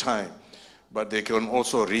all the time, but they can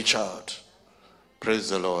also reach out. Praise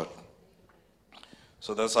the Lord.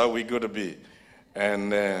 So that's how we got to be.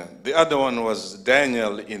 And the other one was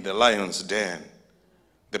Daniel in the lion's den.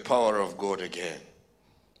 The power of God again.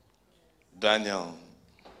 Daniel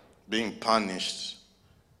being punished,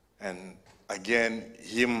 and again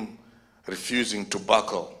him refusing to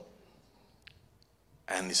buckle.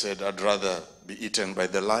 And he said, "I'd rather be eaten by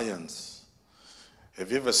the lions."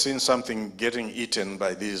 Have you ever seen something getting eaten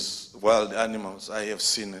by these wild animals? I have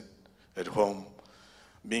seen it at home,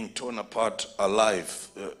 being torn apart alive,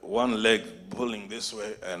 one leg pulling this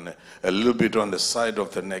way and a little bit on the side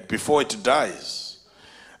of the neck before it dies.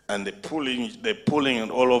 And they're pulling it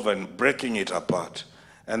all over and breaking it apart.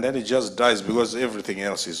 And then it just dies because everything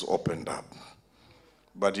else is opened up.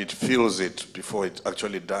 But it feels it before it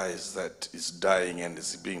actually dies, that it's dying and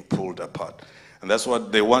it's being pulled apart. And that's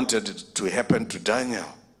what they wanted to happen to Daniel.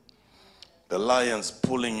 The lions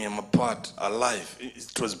pulling him apart alive.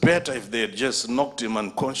 It was better if they had just knocked him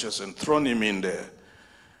unconscious and thrown him in there.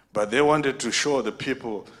 But they wanted to show the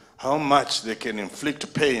people how much they can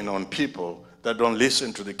inflict pain on people that don't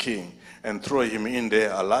listen to the king and throw him in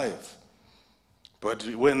there alive. But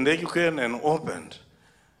when they came and opened,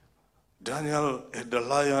 Daniel had the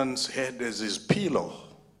lion's head as his pillow.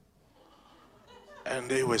 And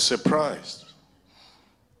they were surprised.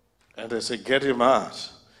 And they said, "Get him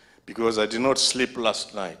out, because I did not sleep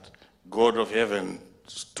last night. God of heaven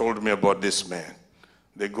told me about this man.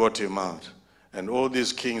 They got him out. And all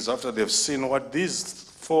these kings, after they've seen what these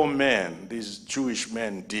 4 men, these Jewish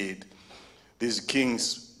men did, these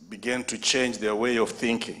kings began to change their way of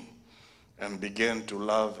thinking and began to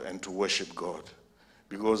love and to worship God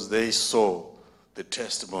because they saw the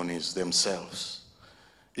testimonies themselves.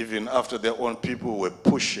 Even after their own people were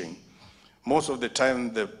pushing, most of the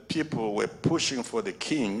time the people were pushing for the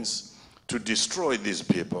kings to destroy these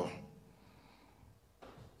people.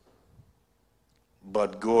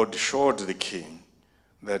 But God showed the king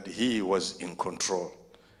that he was in control,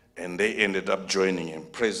 and they ended up joining him.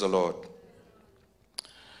 Praise the Lord.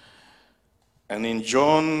 And in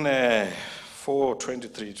John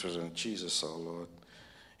 4:23, Jesus our Lord.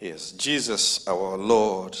 Yes, Jesus our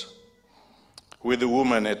Lord with the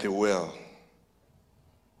woman at the well,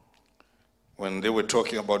 when they were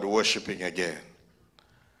talking about worshiping again.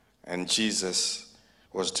 And Jesus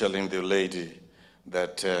was telling the lady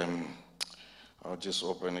that, I'll just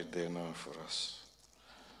open it there now for us.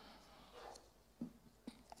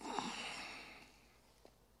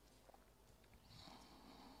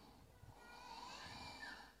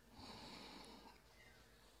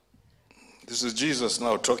 This is Jesus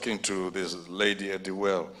now talking to this lady at the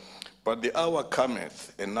well. But the hour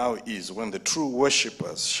cometh, and now is, when the true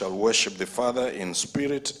worshippers shall worship the Father in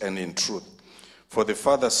spirit and in truth. For the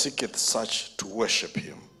Father seeketh such to worship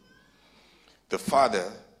him. The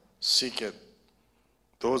Father seeketh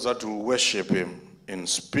those that will worship him in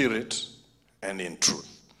spirit and in truth.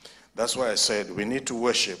 That's why I said we need to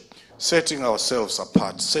worship, setting ourselves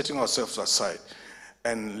apart, setting ourselves aside,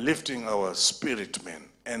 and lifting our spirit, man,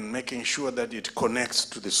 and making sure that it connects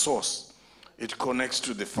to the source. It connects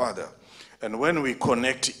to the Father. And when we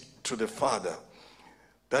connect to the Father,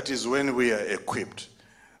 that is when we are equipped.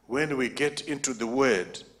 When we get into the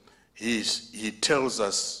Word, He tells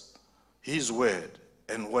us His Word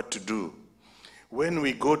and what to do. When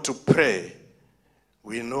we go to pray,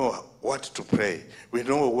 we know what to pray. We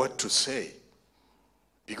know what to say.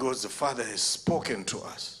 Because the Father has spoken to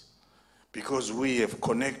us. Because we have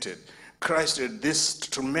connected. Christ had this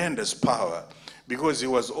tremendous power because he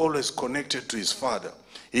was always connected to his Father.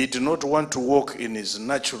 He did not want to walk in his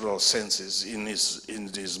natural senses, in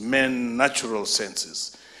his man natural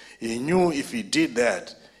senses. He knew if he did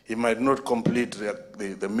that, he might not complete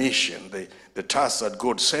the mission, the task that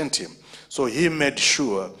God sent him. So he made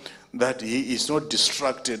sure that he is not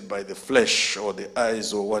distracted by the flesh or the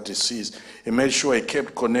eyes or what he sees. He made sure he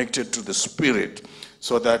kept connected to the Spirit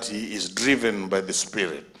so that he is driven by the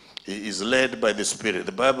Spirit. He is led by the Spirit.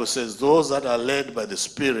 The Bible says those that are led by the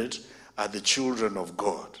Spirit are the children of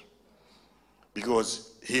God.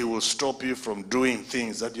 Because he will stop you from doing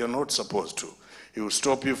things that you're not supposed to. He will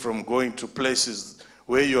stop you from going to places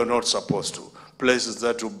where you're not supposed to. Places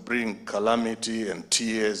that will bring calamity and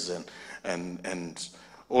tears and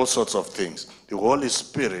all sorts of things. The Holy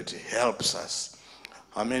Spirit helps us.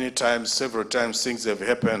 How many times, several times, things have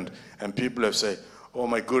happened and people have said, oh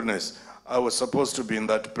my goodness, I was supposed to be in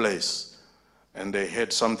that place, and they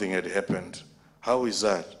heard something had happened. How is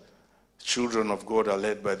that? Children of God are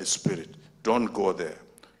led by the Spirit. Don't go there.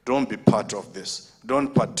 Don't be part of this.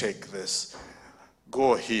 Don't partake this.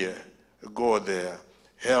 Go here. Go there.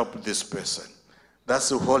 Help this person. That's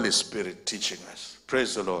the Holy Spirit teaching us.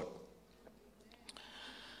 Praise the Lord.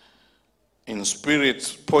 In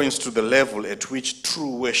spirit points to the level at which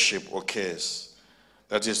true worship occurs.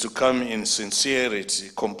 That is to come in sincerity,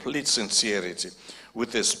 complete sincerity,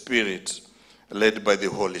 with the Spirit, led by the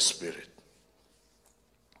Holy Spirit.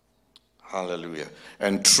 Hallelujah.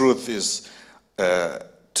 And truth is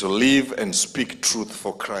to live and speak truth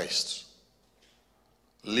for Christ.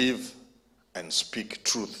 Live and speak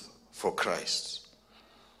truth for Christ.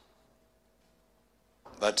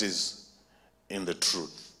 That is in the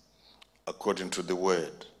truth, according to the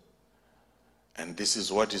Word. And this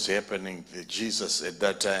is what is happening to Jesus at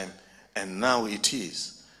that time, and now it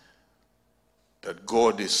is. That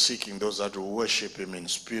God is seeking those that will worship him in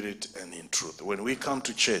spirit and in truth. When we come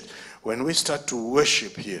to church, when we start to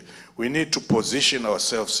worship here, we need to position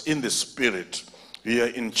ourselves in the Spirit. We are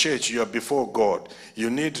in church, you are before God. You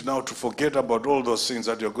need now to forget about all those things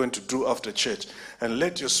that you're going to do after church and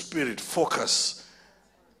let your spirit focus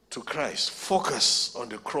to Christ. Focus on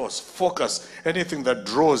the cross. Focus. Anything that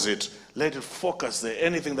draws it, let it focus there.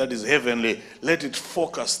 Anything that is heavenly, let it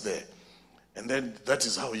focus there. And then that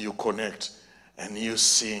is how you connect and you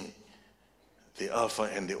sing the Alpha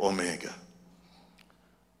and the Omega.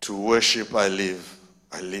 To worship I live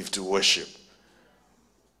to worship.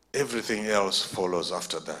 Everything else follows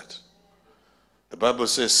after that. The Bible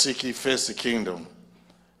says, seek ye first the kingdom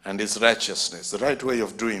and its righteousness, the right way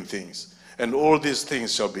of doing things. and all these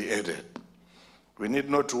things shall be added. We need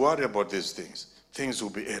not to worry about these things. Things will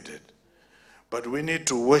be added. But we need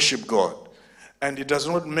to worship God. And it does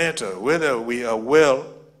not matter whether we are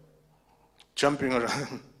well, jumping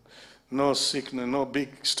around, no sickness, no big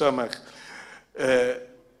stomach,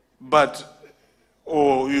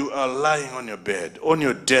 or you are lying on your bed, on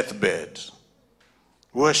your deathbed.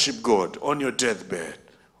 Worship God on your deathbed.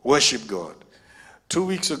 Worship God. 2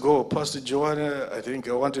 weeks ago, Pastor Joanna, I think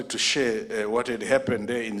I wanted to share what had happened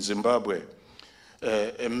there in Zimbabwe.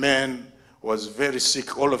 A man was very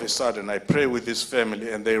sick all of a sudden. I prayed with his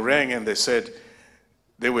family, and they rang and they said,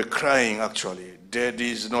 they were crying actually.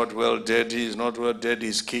 Daddy is not well, Daddy is not well, Daddy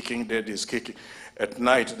is kicking, Daddy is kicking. At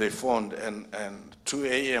night they phoned, and 2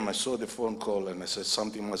 a.m. I saw the phone call, and I said,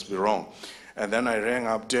 something must be wrong. And then I rang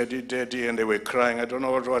up, Daddy, Daddy, and they were crying. I don't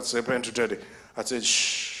know what's happened to Daddy. I said,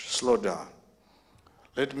 shh, slow down.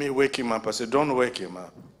 Let me wake him up. I said, don't wake him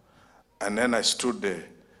up. And then I stood there.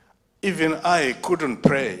 Even I couldn't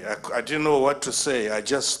pray. I didn't know what to say. I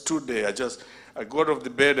just stood there. I got off the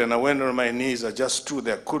bed and I went on my knees. I just stood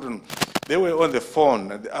there. They were on the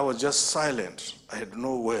phone. And I was just silent. I had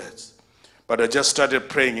no words. But I just started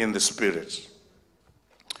praying in the Spirit.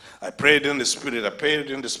 I prayed in the Spirit. I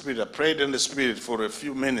prayed in the Spirit. I prayed in the Spirit for a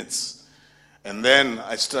few minutes. And then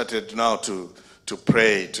I started now to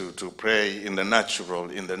pray, to pray in the natural,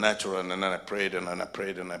 and then I prayed, and I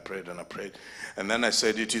prayed, and I prayed, and I prayed. And then I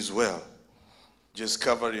said, it is well. Just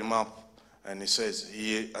cover him up. And he says,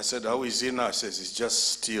 I said, how is he now? He says, he's just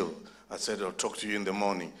still. I said, I'll talk to you in the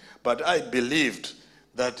morning. But I believed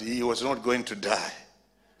that he was not going to die.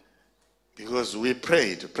 Because we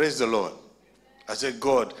prayed, praise the Lord. I said,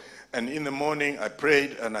 God, and in the morning I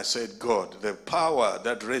prayed and I said, God, the power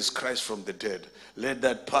that raised Christ from the dead, let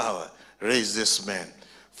that power raise this man.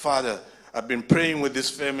 Father, I've been praying with this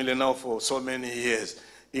family now for so many years.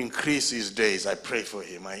 Increase his days. I pray for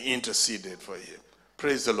him. I interceded for him.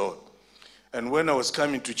 Praise the Lord. And when I was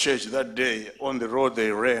coming to church that day, on the road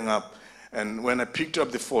they rang up. And when I picked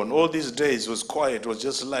up the phone, all these days was quiet, was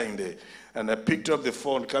just lying there. And I picked up the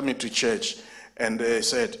phone coming to church. And they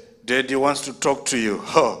said, Daddy wants to talk to you.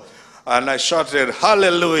 Oh. And I shouted,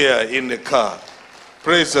 hallelujah, in the car.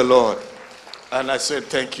 Praise the Lord. And I said,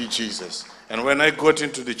 thank you, Jesus. And when I got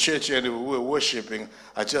into the church and we were worshiping,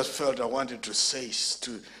 I just felt I wanted to say,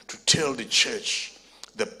 to tell the church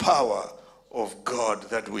the power of God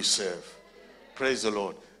that we serve. Praise the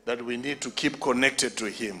Lord. That we need to keep connected to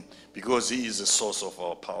him because he is the source of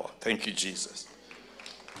our power. Thank you, Jesus.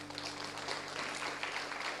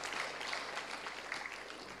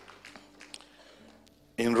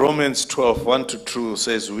 In Romans 12, 1-2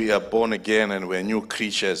 says, we are born again and we're new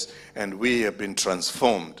creatures and we have been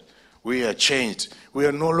transformed. We are changed. We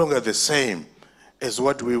are no longer the same as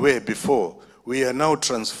what we were before. We are now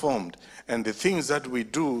transformed. And the things that we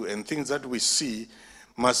do and things that we see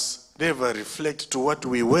must never reflect to what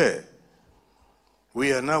we were.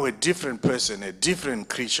 We are now a different person, a different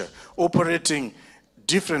creature, operating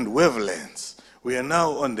different wavelengths. We are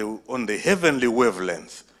now on the heavenly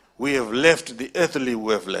wavelength. We have left the earthly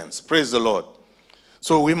wavelengths. Praise the Lord.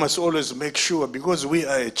 So we must always make sure, because we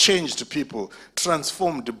are a changed people,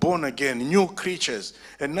 transformed, born again, new creatures,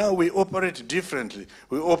 and now we operate differently.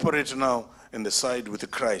 We operate now in the side with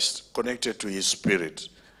Christ, connected to his Spirit.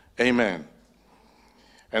 Amen.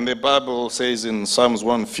 And the Bible says in Psalms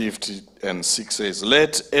 150:6 says,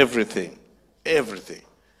 let everything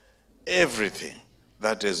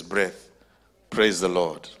that has breath praise the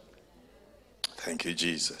Lord. Thank you,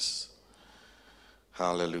 Jesus.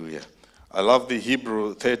 Hallelujah. I love the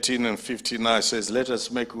Hebrew 13:59 says, let us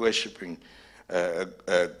make worshiping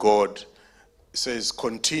God. It says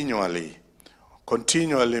continually.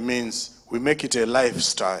 Continually means we make it a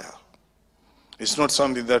lifestyle. It's not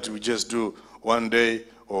something that we just do one day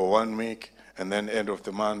or 1 week and then end of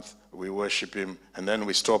the month we worship him and then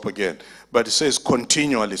we stop again. But it says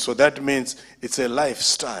continually. So that means it's a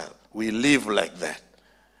lifestyle. We live like that.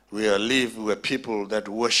 We're people that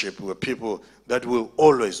worship. We're people that will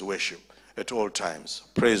always worship at all times.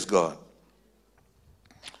 Praise God.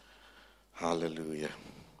 Hallelujah.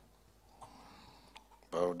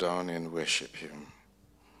 Bow down and worship him.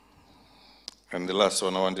 And the last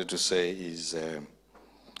one I wanted to say is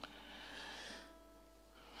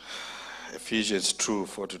Ephesians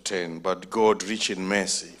 2:4-10. But God, rich in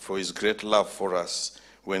mercy, for his great love for us,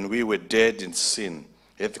 when we were dead in sin,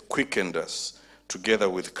 hath quickened us together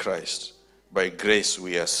with Christ. By grace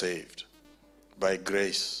we are saved. By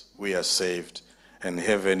grace we are saved. And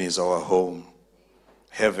heaven is our home.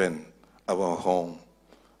 Heaven, our home.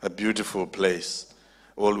 A beautiful place.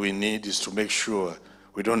 All we need is to make sure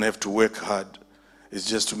we don't have to work hard. is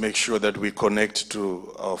just to make sure that we connect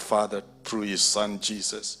to our Father through his Son,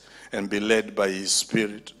 Jesus, and be led by his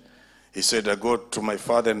Spirit. He said, I go to my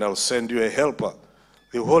Father and I'll send you a helper,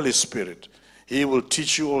 the Holy Spirit. He will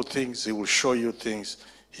teach you all things. He will show you things.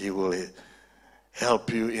 He will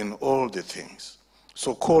help you in all the things.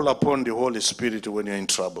 So call upon the Holy Spirit when you're in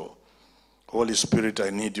trouble. Holy Spirit, I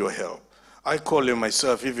need your help. I call him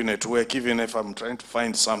myself, even at work, even if I'm trying to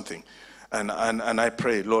find something. And I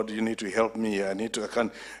pray, Lord, you need to help me.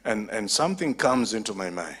 And something comes into my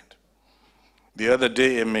mind. The other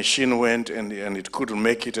day, a machine went and it couldn't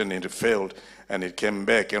make it and it failed and it came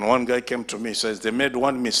back. And one guy came to me, says, they made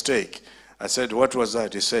one mistake. I said, what was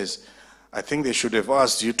that? He says, I think they should have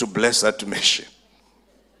asked you to bless that machine.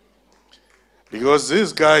 Because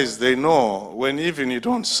these guys, they know, when even you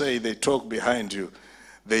don't say, they talk behind you,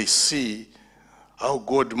 they see how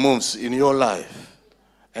God moves in your life.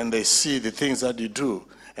 And they see the things that you do,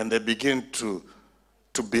 and they begin to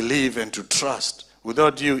believe and to trust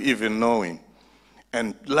without you even knowing.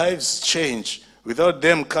 And lives change without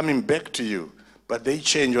them coming back to you, but they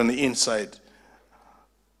change on the inside,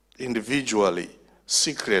 individually,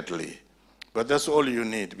 secretly. But that's all you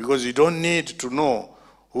need, because you don't need to know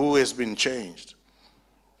who has been changed.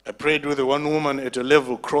 I prayed with one woman at a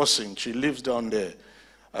level crossing. She lives down there.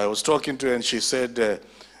 I was talking to her and she said,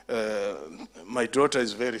 my daughter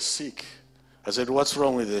is very sick. I said, what's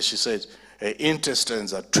wrong with her? She said, her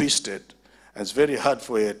intestines are twisted and it's very hard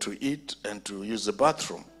for her to eat and to use the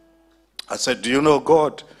bathroom. I said, do you know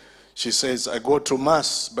God? She says, I go to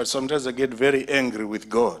mass, but sometimes I get very angry with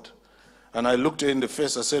God. And I looked her in the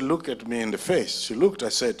face. I said, look at me in the face. She looked. I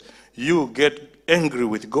said, you get angry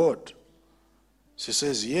with God? She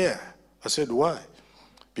says, yeah. I said, why?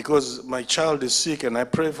 Because my child is sick and I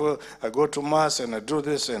pray for, I go to mass and I do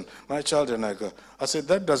this and my child and I go. I said,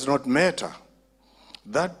 that does not matter.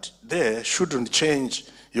 That there shouldn't change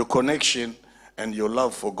your connection and your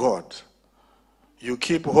love for God. You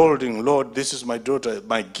keep holding, Lord, this is my daughter,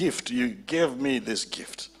 my gift. You gave me this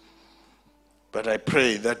gift. But I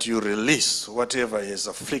pray that you release whatever has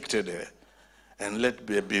afflicted her and let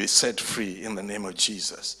her be set free in the name of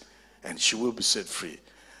Jesus. And she will be set free.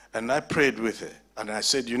 And I prayed with her. And I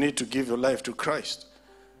said, you need to give your life to Christ.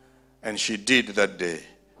 And she did that day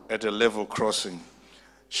at a level crossing.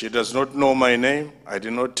 She does not know my name. I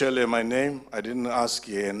did not tell her my name. I didn't ask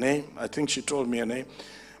her name. I think she told me her name.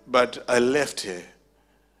 But I left her.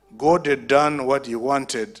 God had done what he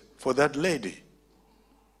wanted for that lady.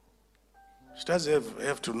 She doesn't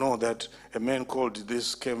have to know that a man called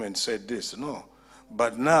this came and said this. No.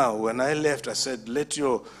 But now, when I left, I said, let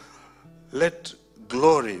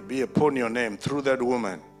glory be upon your name through that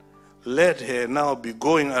woman. Let her now be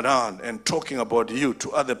going around and talking about you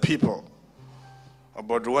to other people,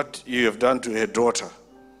 about what you have done to her daughter.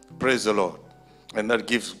 Praise the Lord. And that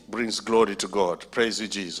brings glory to God. Praise you,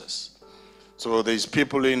 Jesus. So there's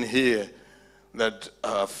people in here that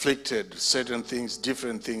are afflicted, certain things,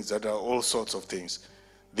 different things, that are all sorts of things.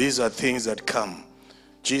 These are things that come.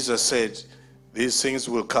 Jesus said, these things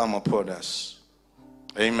will come upon us.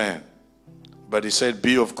 Amen. But he said,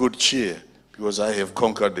 be of good cheer, because I have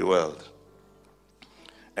conquered the world.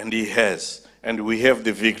 And he has. And we have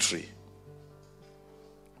the victory.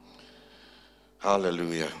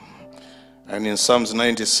 Hallelujah. And in Psalms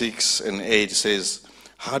 96:8 it says,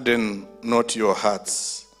 harden not your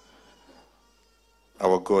hearts.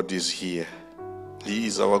 Our God is here. He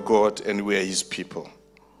is our God and we are his people.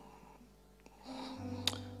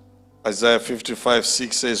 Isaiah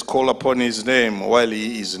 55:6 says, call upon his name while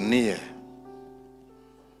he is near.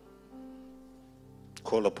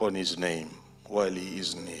 Call upon his name while he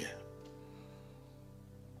is near.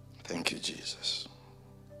 Thank you, Jesus.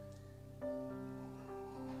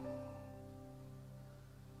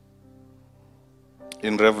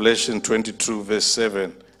 In Revelation 22, verse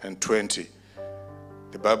 7 and 20,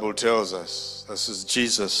 the Bible tells us, this is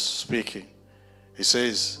Jesus speaking. He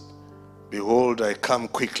says, behold, I come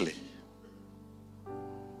quickly.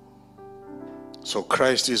 So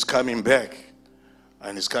Christ is coming back,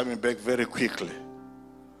 and he's coming back very quickly.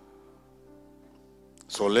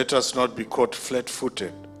 So let us not be caught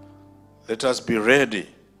flat-footed. Let us be ready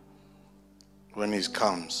when he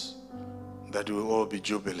comes, that we will all be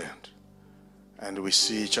jubilant and we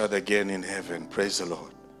see each other again in heaven. Praise the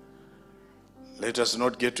Lord. Let us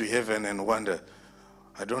not get to heaven and wonder,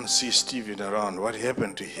 I don't see Stephen around. What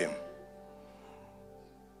happened to him?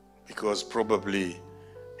 Because probably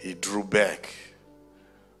he drew back.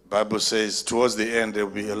 Bible says towards the end there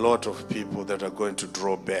will be a lot of people that are going to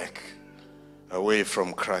draw back away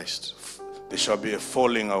from Christ. There shall be a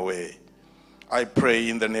falling away. I pray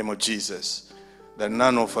in the name of Jesus that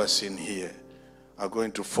none of us in here are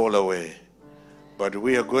going to fall away. But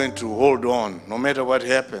we are going to hold on no matter what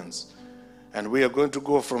happens. And we are going to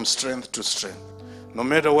go from strength to strength. No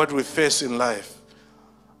matter what we face in life,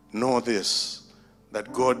 know this,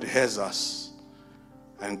 that God has us.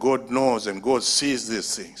 And God knows and God sees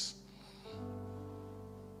these things.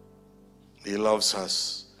 He loves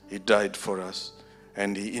us. He died for us.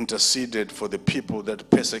 And He interceded for the people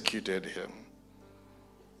that persecuted Him.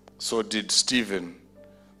 So did Stephen.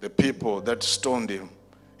 The people that stoned him,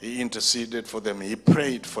 He interceded for them. He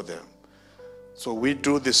prayed for them. So we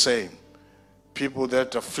do the same. People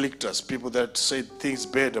that afflict us, people that say things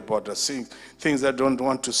bad about us, things that don't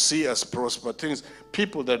want to see us prosper,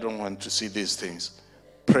 people that don't want to see these things,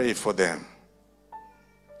 pray for them.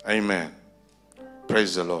 Amen.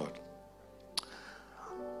 Praise the Lord.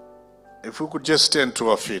 If we could just stand to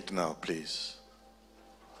our feet now, please.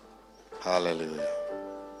 Hallelujah.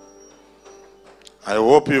 I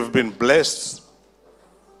hope you've been blessed.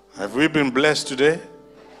 Have we been blessed today?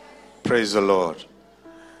 Praise the Lord.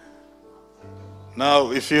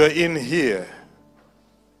 Now, if you are in here,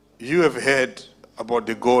 you have heard about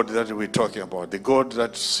the God that we're talking about. The God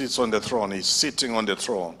that sits on the throne. He's sitting on the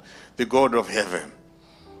throne. The God of heaven.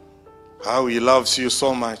 How He loves you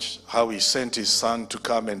so much. How He sent His Son to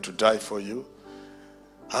come and to die for you.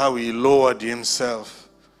 How He lowered Himself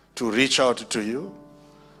to reach out to you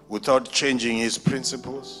without changing His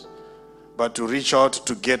principles, but to reach out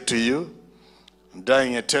to get to you,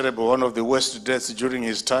 dying a terrible, one of the worst deaths during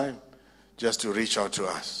His time, just to reach out to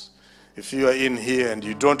us. If you are in here and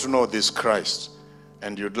you don't know this Christ,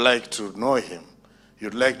 and you'd like to know Him,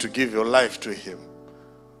 you'd like to give your life to Him,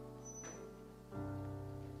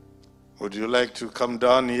 would you like to come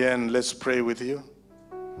down here and let's pray with you?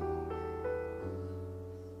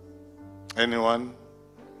 Anyone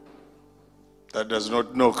that does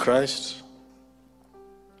not know Christ?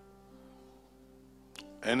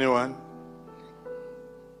 Anyone?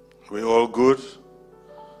 We all good?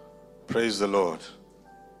 Praise the Lord.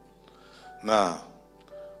 Now,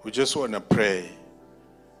 we just want to pray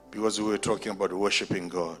because we were talking about worshiping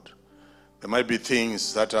God. There might be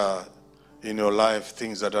things that are in your life,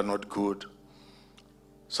 things that are not good.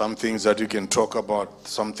 Some things that you can talk about,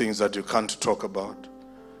 some things that you can't talk about.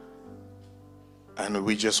 And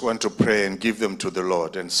we just want to pray and give them to the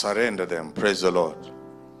Lord and surrender them. Praise the Lord.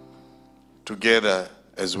 Together,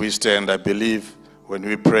 as we stand, I believe when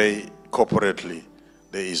we pray corporately,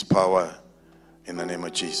 there is power in the name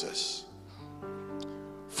of Jesus.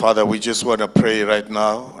 Father, we just want to pray right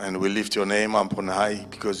now, and we lift your name up on high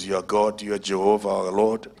because you are God, you are Jehovah, our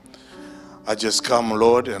Lord. I just come,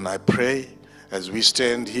 Lord, and I pray as we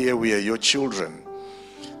stand here, we are your children.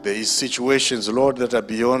 There is situations, Lord, that are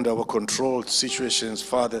beyond our control, situations,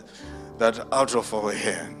 Father, that are out of our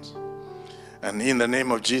hands. And in the name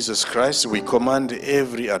of Jesus Christ, we command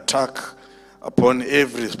every attack upon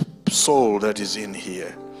every soul that is in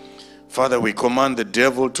here. Father, we command the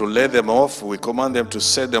devil to let them off. We command them to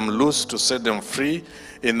set them loose, to set them free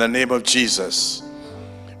in the name of Jesus.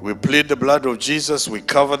 We plead the blood of Jesus. We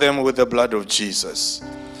cover them with the blood of Jesus.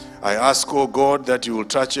 I ask, oh God, that you will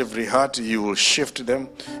touch every heart, you will shift them,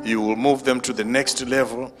 you will move them to the next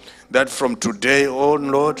level, that from today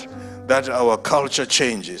on, Lord, that our culture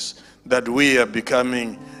changes, that we are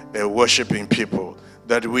becoming a worshiping people,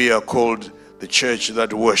 that we are called the church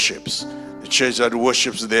that worships, the church that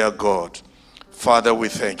worships their God. Father, we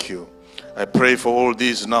thank you. I pray for all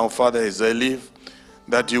these now, Father, as they live,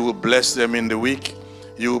 that you will bless them in the week,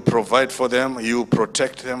 you will provide for them, you will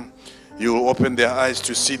protect them, you will open their eyes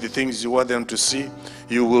to see the things you want them to see.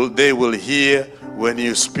 They will hear when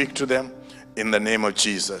you speak to them in the name of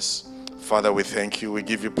Jesus. Father, we thank you. We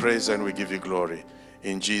give you praise and we give you glory.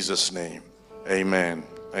 In Jesus' name, amen.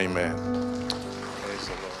 Amen. Praise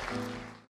the Lord.